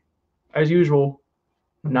Thursday, as usual,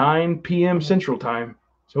 9 p.m. Central Time.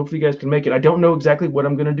 So hopefully you guys can make it. I don't know exactly what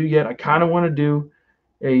I'm gonna do yet. I kind of want to do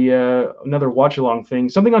another watch along thing,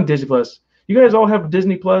 something on Disney Plus. You guys all have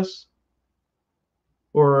Disney Plus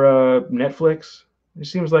or Netflix? It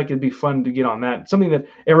seems like it'd be fun to get on that. Something that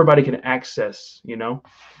everybody can access,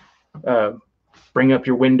 bring up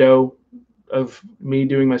your window of me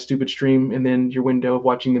doing my stupid stream and then your window of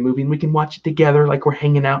watching the movie, and we can watch it together like we're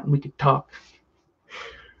hanging out and we can talk.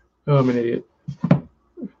 Oh, I'm an idiot.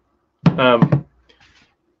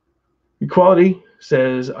 Equality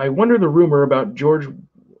says, I wonder the rumor about George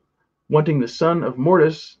wanting the son of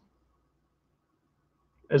Mortis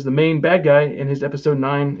as the main bad guy in his episode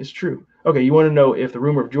 9 is true. Okay, you want to know if the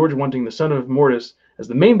rumor of George wanting the son of Mortis as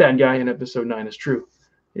the main bad guy in episode 9 is true.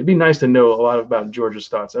 It'd be nice to know a lot about George's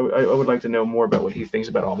thoughts. I would like to know more about what he thinks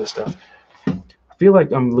about all this stuff. I feel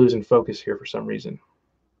like I'm losing focus here for some reason.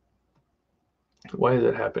 Why is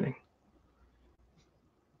that happening?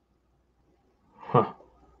 Huh.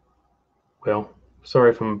 Well,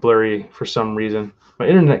 sorry if I'm blurry for some reason. My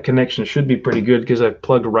internet connection should be pretty good because I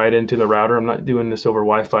plugged right into the router. I'm not doing this over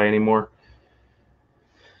Wi-Fi anymore.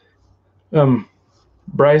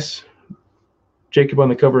 Bryce, Jacob on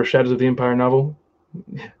the cover of Shadows of the Empire novel.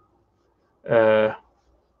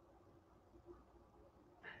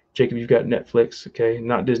 Jacob, you've got Netflix, okay?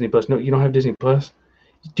 Not Disney Plus. No, you don't have Disney Plus.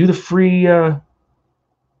 Do the free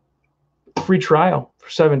trial for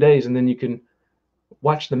 7 days, and then you can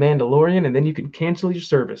watch The Mandalorian, and then you can cancel your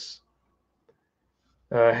service.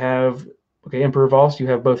 Emperor Voss, you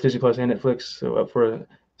have both Disney Plus and Netflix, so up for a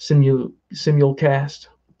simulcast.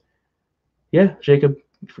 Yeah, Jacob,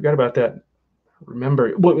 you forgot about that.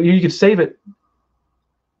 Remember, well, you could save it.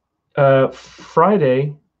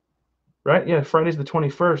 Friday, right? Yeah, Friday's the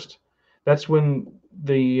 21st. That's when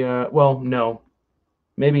the no,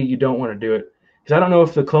 maybe you don't want to do it because I don't know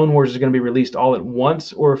if the Clone Wars is going to be released all at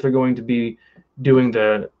once or if they're going to be doing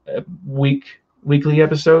the weekly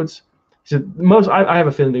episodes. So I have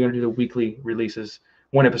a feeling they're going to do the weekly releases,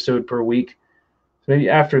 1 episode per week. So maybe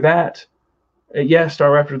after that,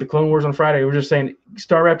 Star Raptor, the Clone Wars on Friday. We're just saying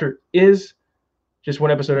Star Raptor is just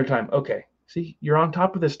 1 episode at a time. Okay. See, you're on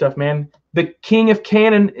top of this stuff, man. The king of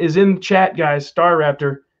canon is in the chat, guys. Star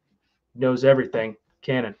Raptor knows everything.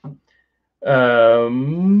 Canon.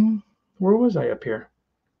 Where was I up here?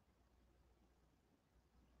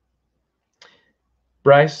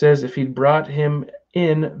 Bryce says if he'd brought him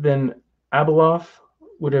in, then Abeloth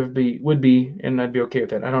would be, and I'd be okay with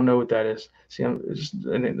that. I don't know what that is. See, it's just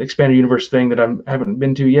an expanded universe thing that I haven't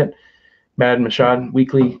been to yet. Mad Mashad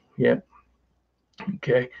weekly, yeah.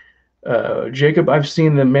 Okay. Jacob, I've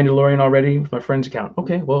seen The Mandalorian already with my friend's account.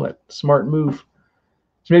 Okay, well, that's a smart move.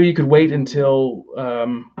 So maybe you could wait until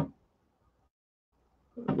Clone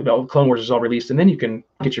Wars is all released, and then you can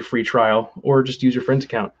get your free trial, or just use your friend's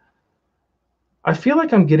account. I feel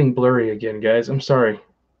like I'm getting blurry again, guys. I'm sorry.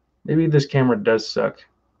 Maybe this camera does suck.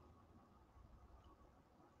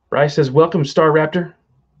 Bryce says, welcome, Star Raptor.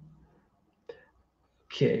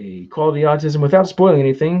 Okay, quality autism. Without spoiling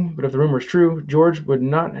anything, but if the rumor is true, George would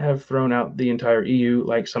not have thrown out the entire EU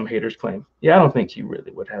like some haters claim. Yeah, I don't think he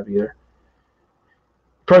really would have either.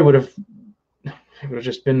 Probably would have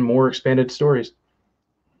just been more expanded stories.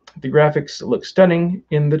 The graphics look stunning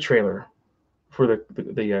in the trailer for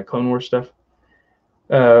the Clone Wars stuff.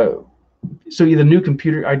 So the new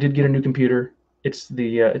computer, I did get a new computer. It's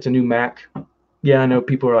a new Mac. Yeah, I know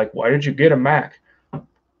people are like, why did you get a Mac?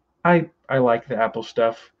 I like the Apple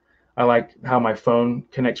stuff. I like how my phone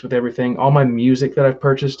connects with everything. All my music that I've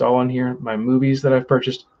purchased, all on here. My movies that I've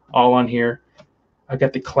purchased, all on here. I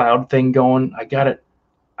got the cloud thing going. I got it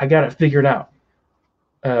figured out.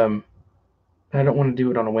 I don't want to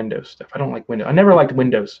do it on a Windows stuff. I don't like Windows. I never liked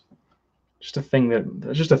Windows. Just a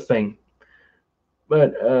thing.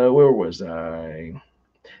 But where was I?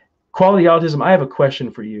 Quality autism. I have a question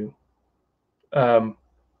for you. I've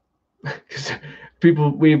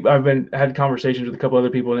had conversations with a couple other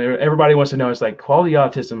people, and everybody wants to know. It's like quality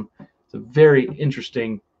autism. It's a very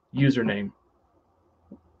interesting username.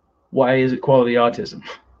 Why is it quality autism?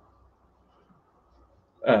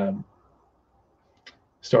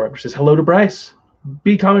 Star Raptor says hello to Bryce.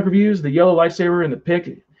 B Comic Reviews. The yellow lightsaber and the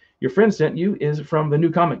pic your friend sent you is from the new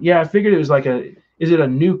comic. Yeah, I figured it was like is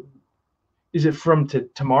it from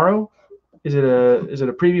tomorrow? Is it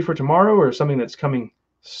a preview for tomorrow or something that's coming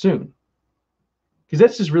soon? Because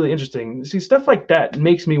that's just really interesting. See, stuff like that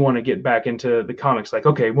makes me want to get back into the comics. Like,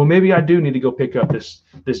 okay, well, maybe I do need to go pick up this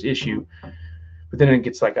issue. But then it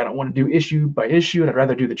gets like, I don't want to do issue by issue, and I'd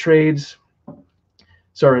rather do the trades.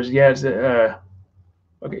 Sorry, yeah, it's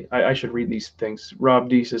okay, I should read these things. Rob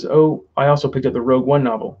D says, oh, I also picked up the Rogue One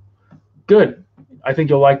novel. Good. I think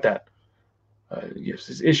you'll like that. Yes,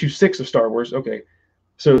 it's issue 6 of Star Wars. Okay.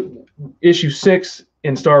 So issue 6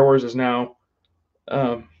 in Star Wars is now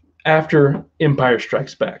after Empire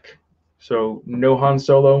Strikes Back. So no Han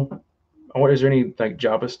Solo. Is there any like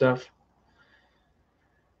Jabba stuff?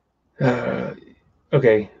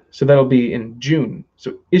 Okay, so that'll be in June.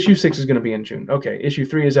 So issue 6 is going to be in June. Okay, issue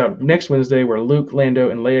 3 is out next Wednesday, where Luke,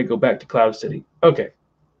 Lando, and Leia go back to Cloud City. Okay,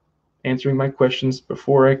 answering my questions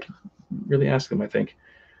before I can really ask them, I think.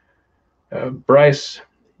 Bryce,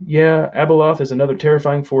 yeah, Abeloth is another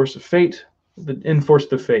terrifying force of fate, the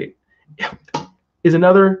enforced of fate. is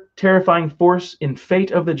another terrifying force in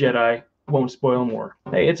Fate of the Jedi. Won't spoil more.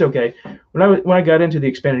 Hey, it's okay. When I got into the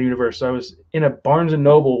expanded universe, I was in a Barnes and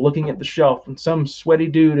Noble looking at the shelf, and some sweaty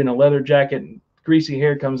dude in a leather jacket and greasy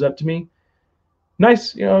hair comes up to me.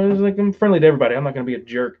 Nice, it was like I'm friendly to everybody. I'm not going to be a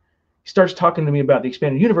jerk. He starts talking to me about the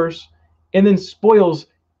expanded universe, and then spoils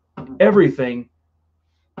everything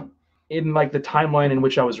in like the timeline in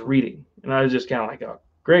which I was reading, and I was just kind of like, "Oh,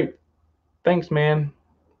 great, thanks, man."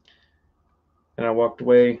 And I walked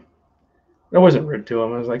away. I wasn't rude to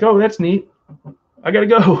him. I was like, "Oh, that's neat. I gotta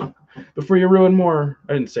go before you ruin more."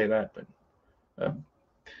 I didn't say that, but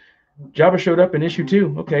Jabba showed up in issue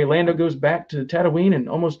 2. Okay, Lando goes back to Tatooine and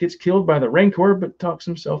almost gets killed by the Rancor, but talks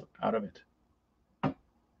himself out of it.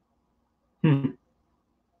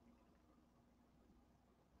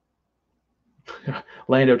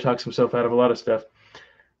 Lando talks himself out of a lot of stuff.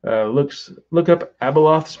 Look up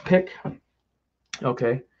Abeloth's pick.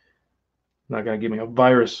 Okay. Not gonna give me a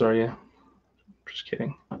virus, are you? Just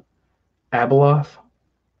kidding. Abeloth.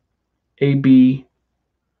 A-B.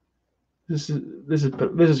 This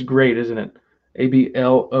is great, isn't it?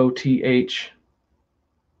 A-B-L-O-T-H.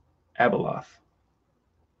 Abeloth.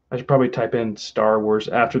 I should probably type in Star Wars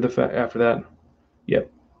after that.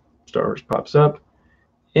 Yep. Star Wars pops up.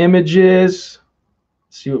 Images.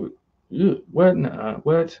 Let's see what?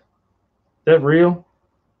 What? Is that real?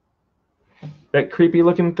 That creepy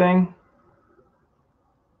looking thing?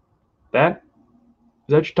 That?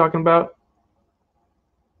 Is that what you're talking about?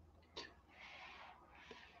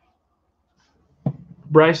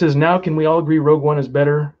 Bryce says, now can we all agree Rogue One is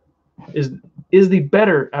better? Is the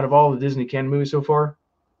better out of all the Disney canon movies so far?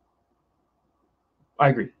 I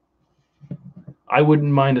agree. I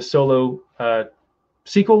wouldn't mind a solo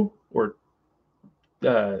sequel or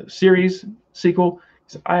series sequel.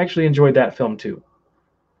 I actually enjoyed that film too.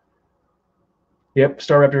 Yep,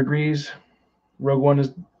 Star Raptor agrees. Rogue One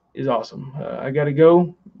is awesome. I gotta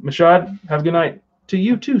go. Mashad, have a good night. To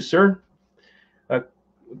you too, sir.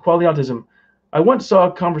 Quality Autism. I once saw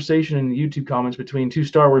a conversation in the YouTube comments between two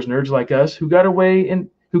Star Wars nerds like us who got way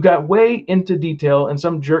into detail, and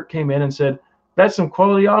some jerk came in and said, "That's some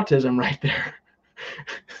quality autism right there."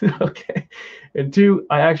 Okay. And 2,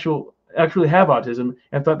 I actually have autism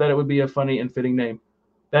and thought that it would be a funny and fitting name.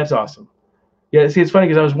 That's awesome. Yeah, see, it's funny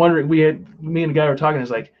because I was wondering. Me and the guy were talking.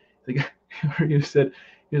 It's like he said,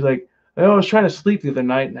 he was like, "Oh, I was trying to sleep the other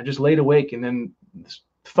night and I just laid awake, and then this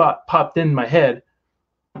thought popped in my head.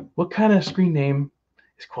 What kind of screen name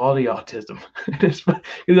is quality autism?" Because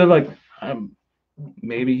I'm like,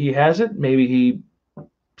 maybe he has it, maybe he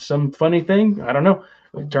some funny thing. I don't know.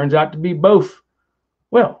 It turns out to be both.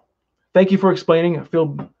 Well, thank you for explaining. I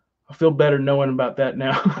feel better knowing about that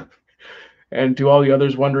now. And to all the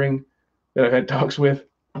others wondering that I've had talks with,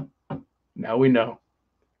 now we know.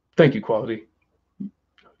 Thank you, Quality.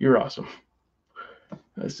 You're awesome.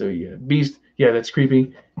 So yeah, Beast. Yeah, that's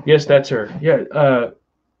creepy. Yes, that's her. Yeah.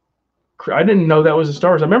 I didn't know that was a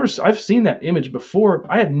Star Wars. I remember I've seen that image before.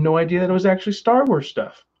 I had no idea that it was actually Star Wars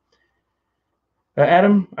stuff.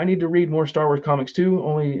 Adam, I need to read more Star Wars comics too.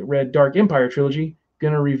 Only read Dark Empire trilogy.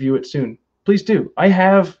 Gonna review it soon. Please do. I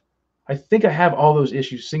think I have all those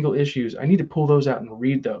issues, single issues. I need to pull those out and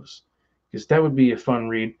read those because that would be a fun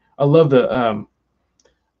read. I love the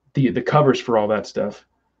covers for all that stuff.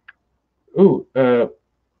 Ooh,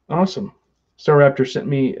 awesome. Star Raptor sent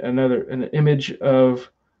me an image of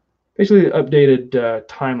basically the updated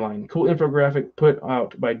timeline. Cool infographic put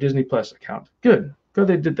out by Disney Plus account. Good. Glad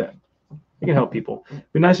they did that. It can help people.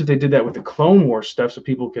 It'd be nice if they did that with the Clone Wars stuff so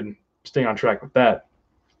people can stay on track with that.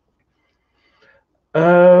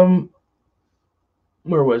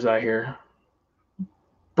 Where was I here?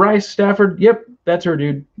 Bryce Stafford. Yep, that's her,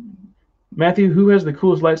 dude. Matthew, who has the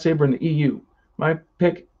coolest lightsaber in the EU? My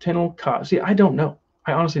pick, Tenel Ka. See, I don't know.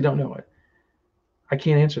 I honestly don't know it. I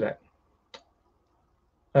can't answer that.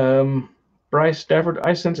 Bryce Stafford,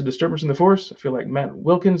 I sense a disturbance in the force. I feel like Matt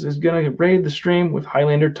Wilkins is going to raid the stream with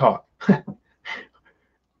Highlander talk.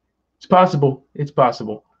 It's possible. It's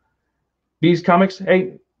possible. Bees Comics,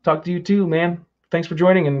 hey, talk to you too, man. Thanks for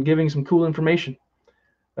joining and giving some cool information.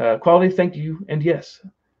 Quality, thank you, and yes.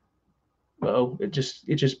 Uh-oh, it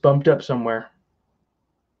just bumped up somewhere.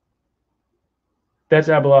 That's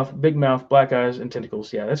Abeloth, big mouth, black eyes, and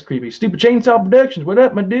tentacles. Yeah, that's creepy. Stupid Chainsaw Productions. What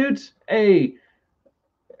up, my dudes? Hey,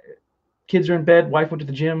 kids are in bed. Wife went to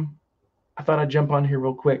the gym. I thought I'd jump on here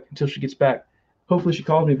real quick until she gets back. Hopefully she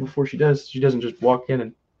calls me before she does. She doesn't just walk in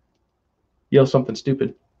and yell something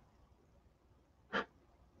stupid.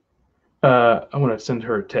 I want to send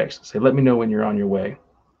her a text and say, let me know when you're on your way.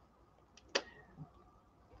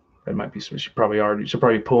 That might be some. She'll probably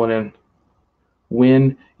be pulling in.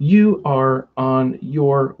 when you are on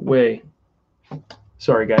your way.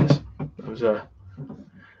 Sorry, guys. That was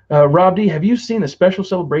Rob D, have you seen the special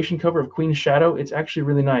celebration cover of Queen's Shadow? It's actually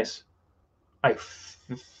really nice. I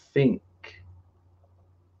think,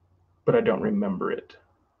 but I don't remember it.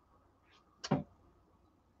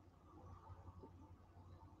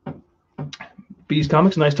 Bees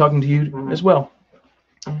Comics, nice talking to you as well.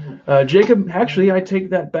 Jacob, actually, I take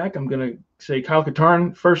that back. I'm going to say Kyle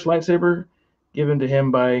Katarn, first lightsaber given to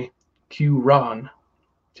him by Q Ron.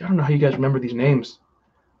 I don't know how you guys remember these names.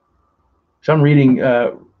 So I'm reading,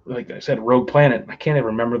 like I said, Rogue Planet. I can't even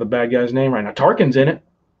remember the bad guy's name right now. Tarkin's in it,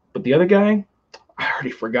 but the other guy, I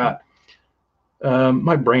already forgot.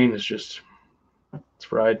 My brain is just, it's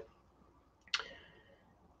fried.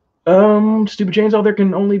 Stupid Chainsaw, there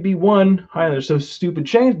can only be one Highlander. So Stupid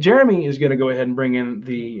Chain, Jeremy is going to go ahead and bring in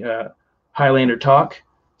the Highlander talk.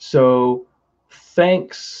 So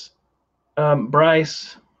thanks,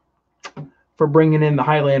 Bryce, for bringing in the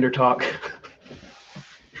Highlander talk.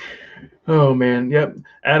 Oh man, yep.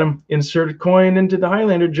 Adam, insert a coin into the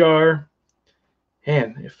Highlander jar.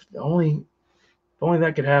 Man, if only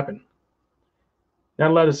that could happen.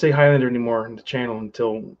 Not allowed to say Highlander anymore in the channel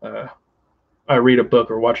until I read a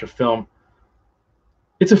book or watch a film.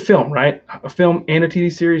 It's a film, right? A film and a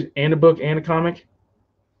TV series and a book and a comic.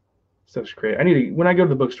 Stuff's great. I need to, when I go to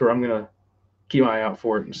the bookstore, I'm gonna keep my eye out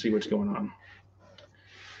for it and see what's going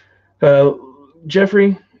on.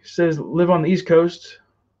 Jeffrey says, live on the East Coast.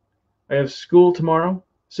 I have school tomorrow.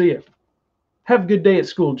 See ya. Have a good day at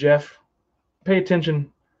school, Jeff. Pay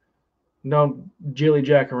attention. Don't jilly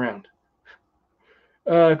jack around.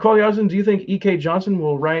 Quality Austin, do you think E.K. Johnson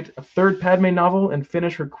will write a third Padme novel and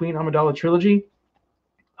finish her Queen Amidala trilogy?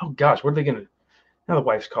 Oh gosh, what are they gonna? Now the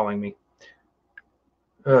wife's calling me.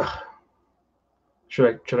 Ugh.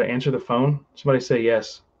 Should I answer the phone? Somebody say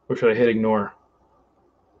yes, or should I hit ignore?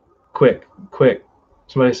 Quick.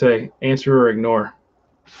 Somebody say answer or ignore.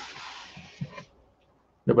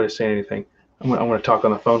 Nobody's saying anything. I'm gonna talk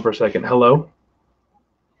on the phone for a second. Hello.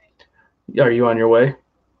 Are you on your way?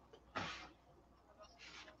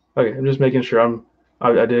 Okay, I'm just making sure.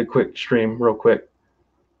 I did a quick stream, real quick.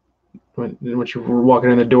 When you were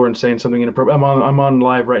walking in the door and saying something inappropriate, I'm on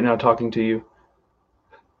live right now talking to you.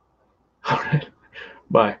 All right,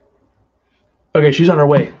 bye. Okay, she's on her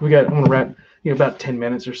way. I'm gonna wrap. About 10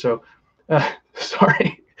 minutes or so.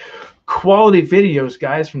 Sorry. Quality videos,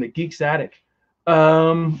 guys, from the Geeks Attic.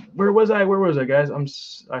 Where was I, guys?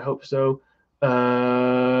 I hope so.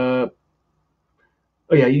 Oh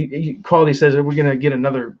yeah, Quality says that we're gonna get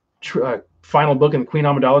another final book in the Queen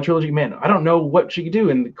Amidala trilogy. Man, I don't know what she could do.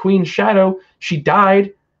 In the Queen's Shadow, she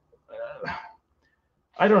died.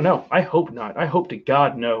 I don't know. I hope not. I hope to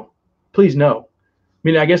God no. Please no. I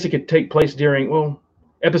mean, I guess it could take place during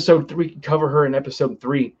episode 3. Could cover her in episode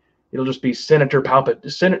 3. It'll just be Senator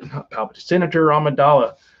Senator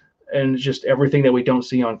Amidala, and just everything that we don't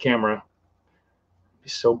see on camera. It'd be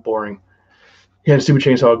so boring. Yeah, Super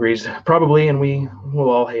Chainsaw agrees. Probably, and we will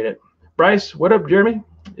all hate it. Bryce, what up, Jeremy?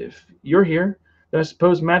 If you're here, then I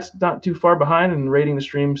suppose Matt's not too far behind and rating the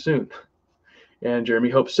stream soon. And Jeremy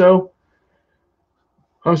hopes so.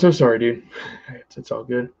 I'm so sorry, dude. It's all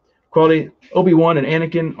good. Quality, Obi-Wan and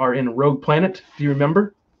Anakin are in Rogue Planet. Do you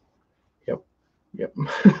remember? Yep.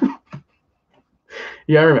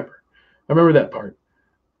 Yeah, I remember that part.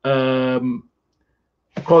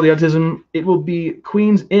 Quality Autism, it will be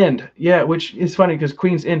Queen's End. Yeah, which is funny because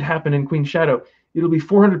Queen's End happened in Queen's Shadow. It'll be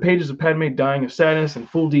 400 pages of Padme dying of sadness in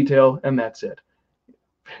full detail, and that's it.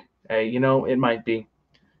 Hey, it might be.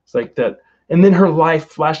 It's like that. And then her life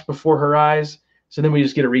flashed before her eyes. So then we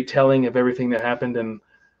just get a retelling of everything that happened in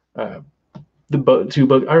the 2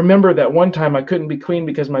 books. I remember that one time I couldn't be queen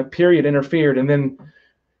because my period interfered, and then,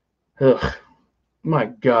 my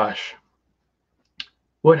gosh,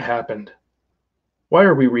 what happened? Why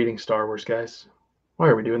are we reading Star Wars, guys? Why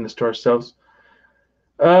are we doing this to ourselves?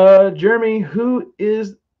 Jeremy, who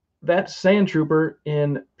is that sand trooper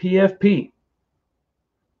in PFP?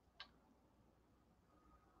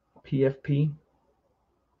 PFP?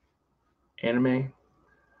 Anime?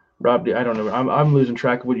 Rob, I don't know. I'm losing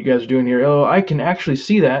track of what you guys are doing here. Oh, I can actually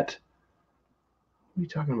see that. What are you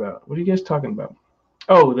talking about? What are you guys talking about?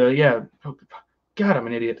 Oh, Oh, God, I'm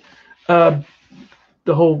an idiot. The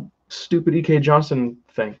whole stupid E.K. Johnson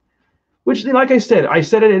thing. Which, like I said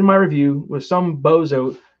it in my review with some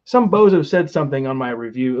bozo. Some bozo said something on my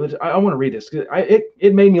review. I want to read this.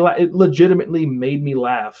 It made me laugh. It legitimately made me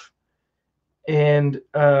laugh. And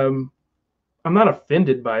I'm not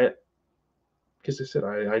offended by it. Because I said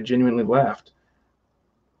I genuinely laughed.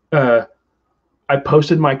 I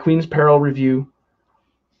posted my Queen's Peril review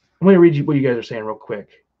I'm going to read you what you guys are saying real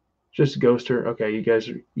quick. Just ghost her. Okay, you guys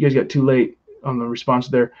got too late on the response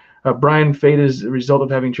there. Brian, fate is the result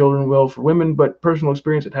of having children. Well, for women, but personal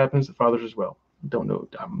experience, it happens to fathers as well. Don't know.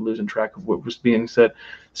 I'm losing track of what was being said.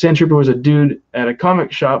 Sand Trooper was a dude at a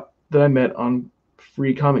comic shop that I met on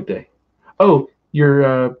Free Comic Day. Oh,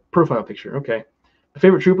 your profile picture. Okay. My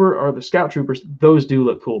favorite trooper are the Scout Troopers. Those do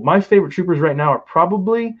look cool. My favorite troopers right now are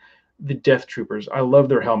probably the Death Troopers. I love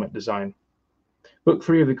their helmet design. Book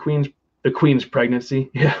 3 of the Queen's pregnancy.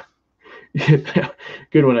 Yeah.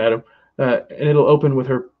 Good one, Adam. And it'll open with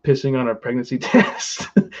her pissing on a pregnancy test.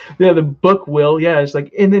 Yeah, the book will. Yeah, it's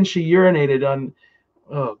like, and then she urinated on.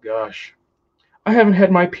 Oh gosh, I haven't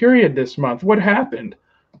had my period this month. What happened?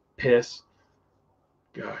 Piss.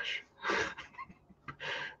 Gosh.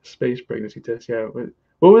 Space pregnancy test. Yeah.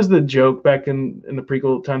 What was the joke back in the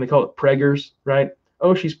prequel time? They call it preggers, right?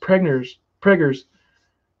 Oh, she's preggers.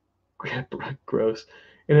 Gross.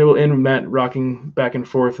 And it will end with Matt rocking back and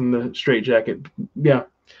forth in the straitjacket. Yeah.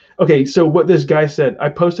 Okay, so what this guy said, I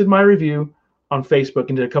posted my review on Facebook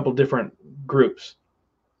into a couple different groups,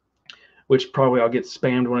 which probably I'll get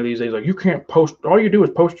spammed one of these days. Like, you can't post, all you do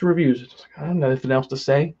is post your reviews. It's like, I don't know anything else to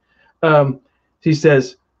say. He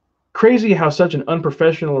says, crazy how such an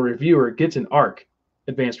unprofessional reviewer gets an ARC,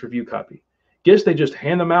 advanced review copy. Guess they just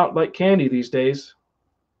hand them out like candy these days.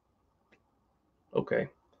 Okay.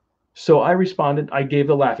 So I responded, I gave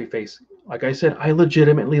the laughy face. Like I said, I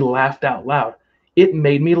legitimately laughed out loud. It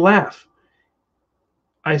made me laugh.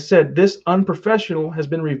 I said, this unprofessional has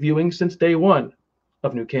been reviewing since day one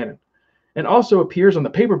of New Canon, and also appears on the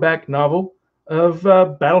paperback novel of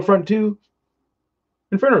Battlefront 2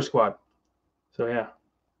 Inferno Squad. So yeah.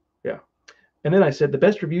 And then I said, the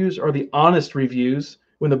best reviews are the honest reviews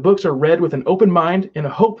when the books are read with an open mind and a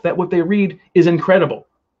hope that what they read is incredible.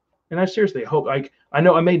 And I seriously hope, I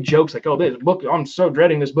know I made jokes like, oh, this book, I'm so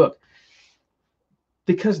dreading this book.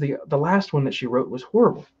 Because the last one that she wrote was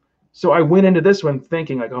horrible. So I went into this one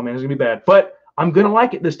thinking like, oh man, it's gonna be bad. But I'm gonna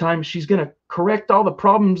like it this time. She's gonna correct all the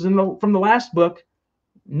problems from the last book.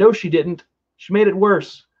 No, she didn't. She made it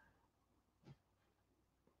worse.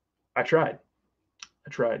 I tried.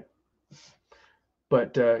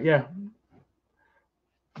 But yeah.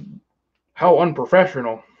 How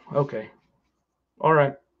unprofessional. Okay. All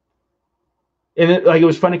right. And it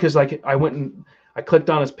was funny because like I went and I clicked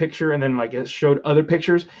on his picture and then like it showed other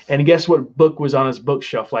pictures, and guess what book was on his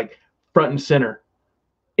bookshelf, like front and center?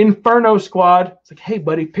 Inferno Squad. It's like, hey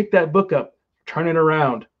buddy, pick that book up, turn it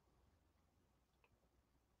around.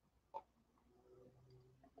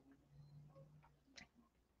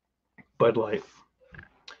 Bud Light.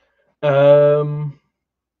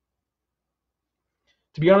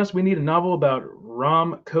 To be honest, we need a novel about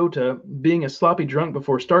Ram Kota being a sloppy drunk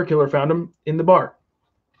before Starkiller found him in the bar.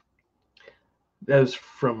 That was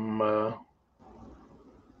from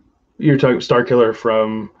you're talking Starkiller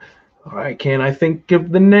from, I think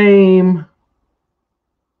of the name.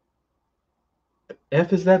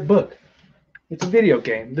 F is that book? It's a video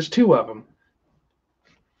game. There's 2 of them.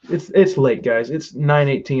 It's late, guys. It's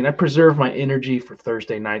 9:18. I preserve my energy for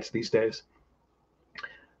Thursday nights these days.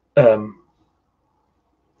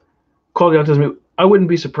 Quality tells me I wouldn't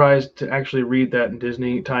be surprised to actually read that in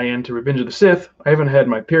Disney tie-in to Revenge of the Sith. I haven't had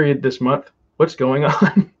my period this month. What's going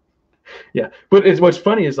on? Yeah, but what's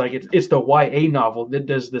funny is like it's the YA novel that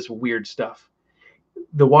does this weird stuff.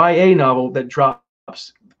 The YA novel that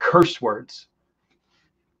drops curse words.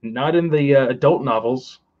 Not in the adult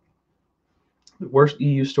novels. The worst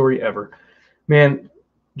EU story ever. Man,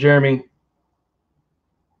 Jeremy,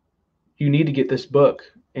 you need to get this book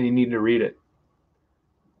and you need to read it.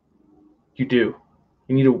 You do.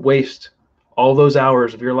 You need to waste all those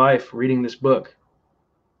hours of your life reading this book.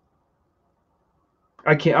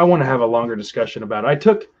 I want to have a longer discussion about it. I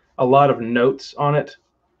took a lot of notes on it.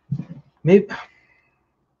 Maybe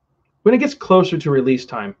when it gets closer to release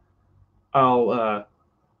time, I'll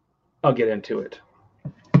get into it.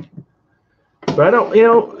 But I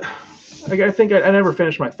don't, I think I never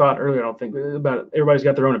finished my thought earlier. I don't think about it. Everybody's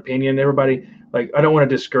got their own opinion. Everybody, like, I don't want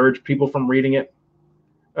to discourage people from reading it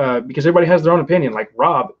because everybody has their own opinion. Like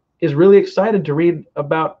Rob is really excited to read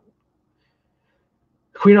about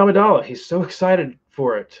Queen Amidala. He's so excited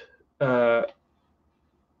for it. But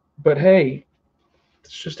hey,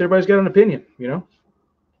 it's just everybody's got an opinion,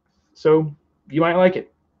 So you might like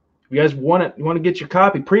it. If you guys want it, you want to get your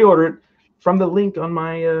copy, pre-order it from the link on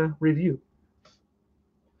my review.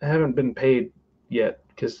 I haven't been paid yet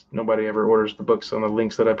because nobody ever orders the books on the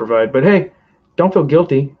links that I provide. But hey, don't feel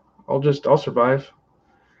guilty. I'll survive.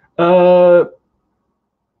 At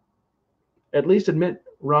least admit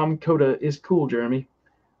Ram Kota is cool, Jeremy.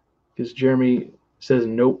 Because Jeremy says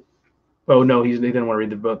nope Oh no, he didn't want to read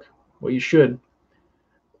the book. Well, you should.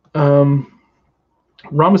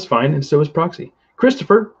 Rom is fine, and so is Proxy.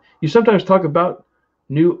 Christopher, you sometimes talk about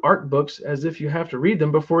new art books as if you have to read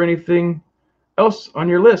them before anything else on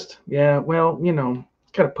your list. Yeah, well,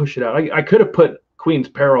 gotta push it out. I could have put Queen's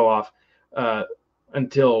Peril off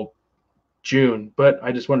until June, but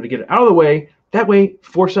I just wanted to get it out of the way. That way,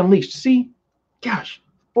 Force Unleashed. See, gosh,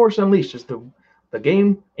 Force Unleashed is the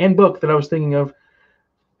game and book that I was thinking of.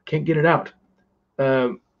 Can't get it out.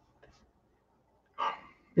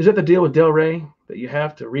 Is that the deal with Del Rey that you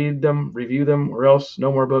have to read them, review them, or else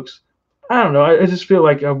no more books? I don't know. I just feel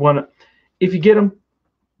like I want to. If you get them,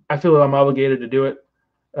 I feel like I'm obligated to do it.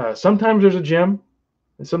 Sometimes there's a gem,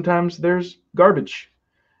 and sometimes there's garbage.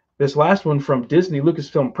 This last one from Disney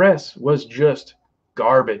Lucasfilm Press was just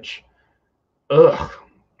garbage. Ugh,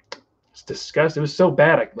 it's disgusting. It was so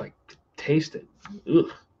bad I like taste it.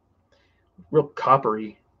 Ugh, real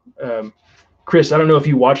coppery. Chris, I don't know if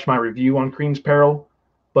you watched my review on Queen's Peril,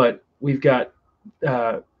 but we've got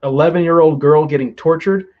 11-year-old girl getting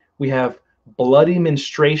tortured. We have bloody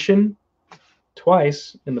menstruation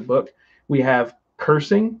twice in the book. We have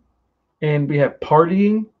cursing, and we have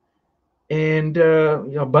partying, and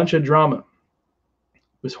a bunch of drama.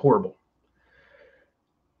 It was horrible.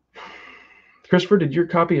 Christopher, did your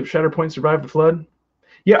copy of Shatterpoint survive the flood?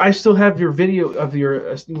 Yeah, I still have your video of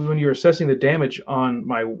your when you're assessing the damage on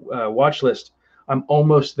my watch list. I'm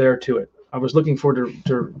almost there to it. I was looking forward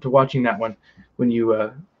to watching that one when you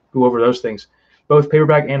go over those things, both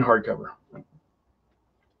paperback and hardcover.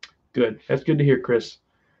 Good. That's good to hear, Chris.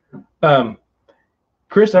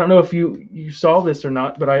 Chris, I don't know if you saw this or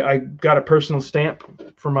not, but I got a personal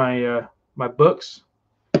stamp for my my books.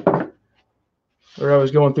 Or I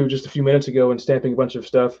was going through just a few minutes ago and stamping a bunch of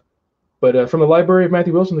stuff. But from the library of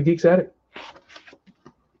Matthew Wilson, The Geek's Attic.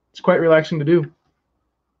 It's quite relaxing to do.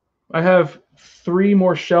 I have 3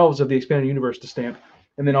 more shelves of the Expanded Universe to stamp,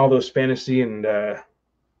 and then all those fantasy and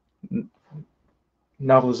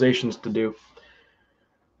novelizations to do.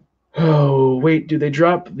 Oh, wait, do they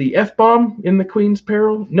drop the F-bomb in the Queen's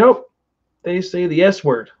Peril? Nope. They say the S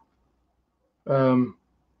word. But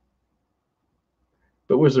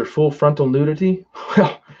was there full frontal nudity?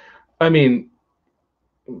 Well, I mean,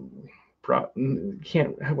 I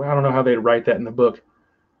don't know how they'd write that in the book.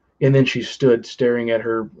 And then she stood staring at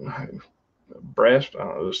her breast, I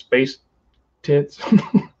don't know, the space tits.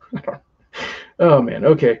 Oh man,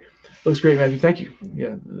 okay. Looks great, Matthew. Thank you.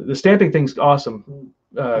 Yeah, the stamping thing's awesome,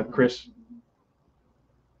 Chris.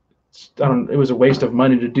 It was a waste of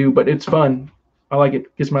money to do, but it's fun. I like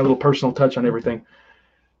it. Gets my little personal touch on everything.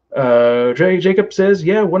 Jacob says,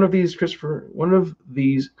 yeah, one of these Christopher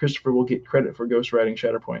will get credit for ghostwriting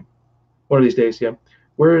Shatterpoint. One of these days, yeah.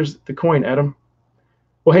 Where's the coin, Adam?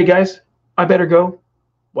 Well, hey guys, I better go.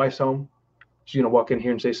 Wife's home. She's gonna walk in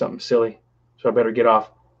here and say something silly, so I better get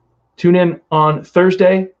off. Tune in on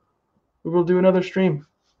Thursday. We will do another stream.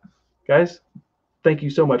 Guys, thank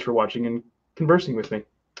you so much for watching and conversing with me.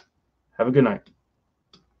 Have a good night.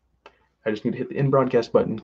 I just need to hit the end broadcast button.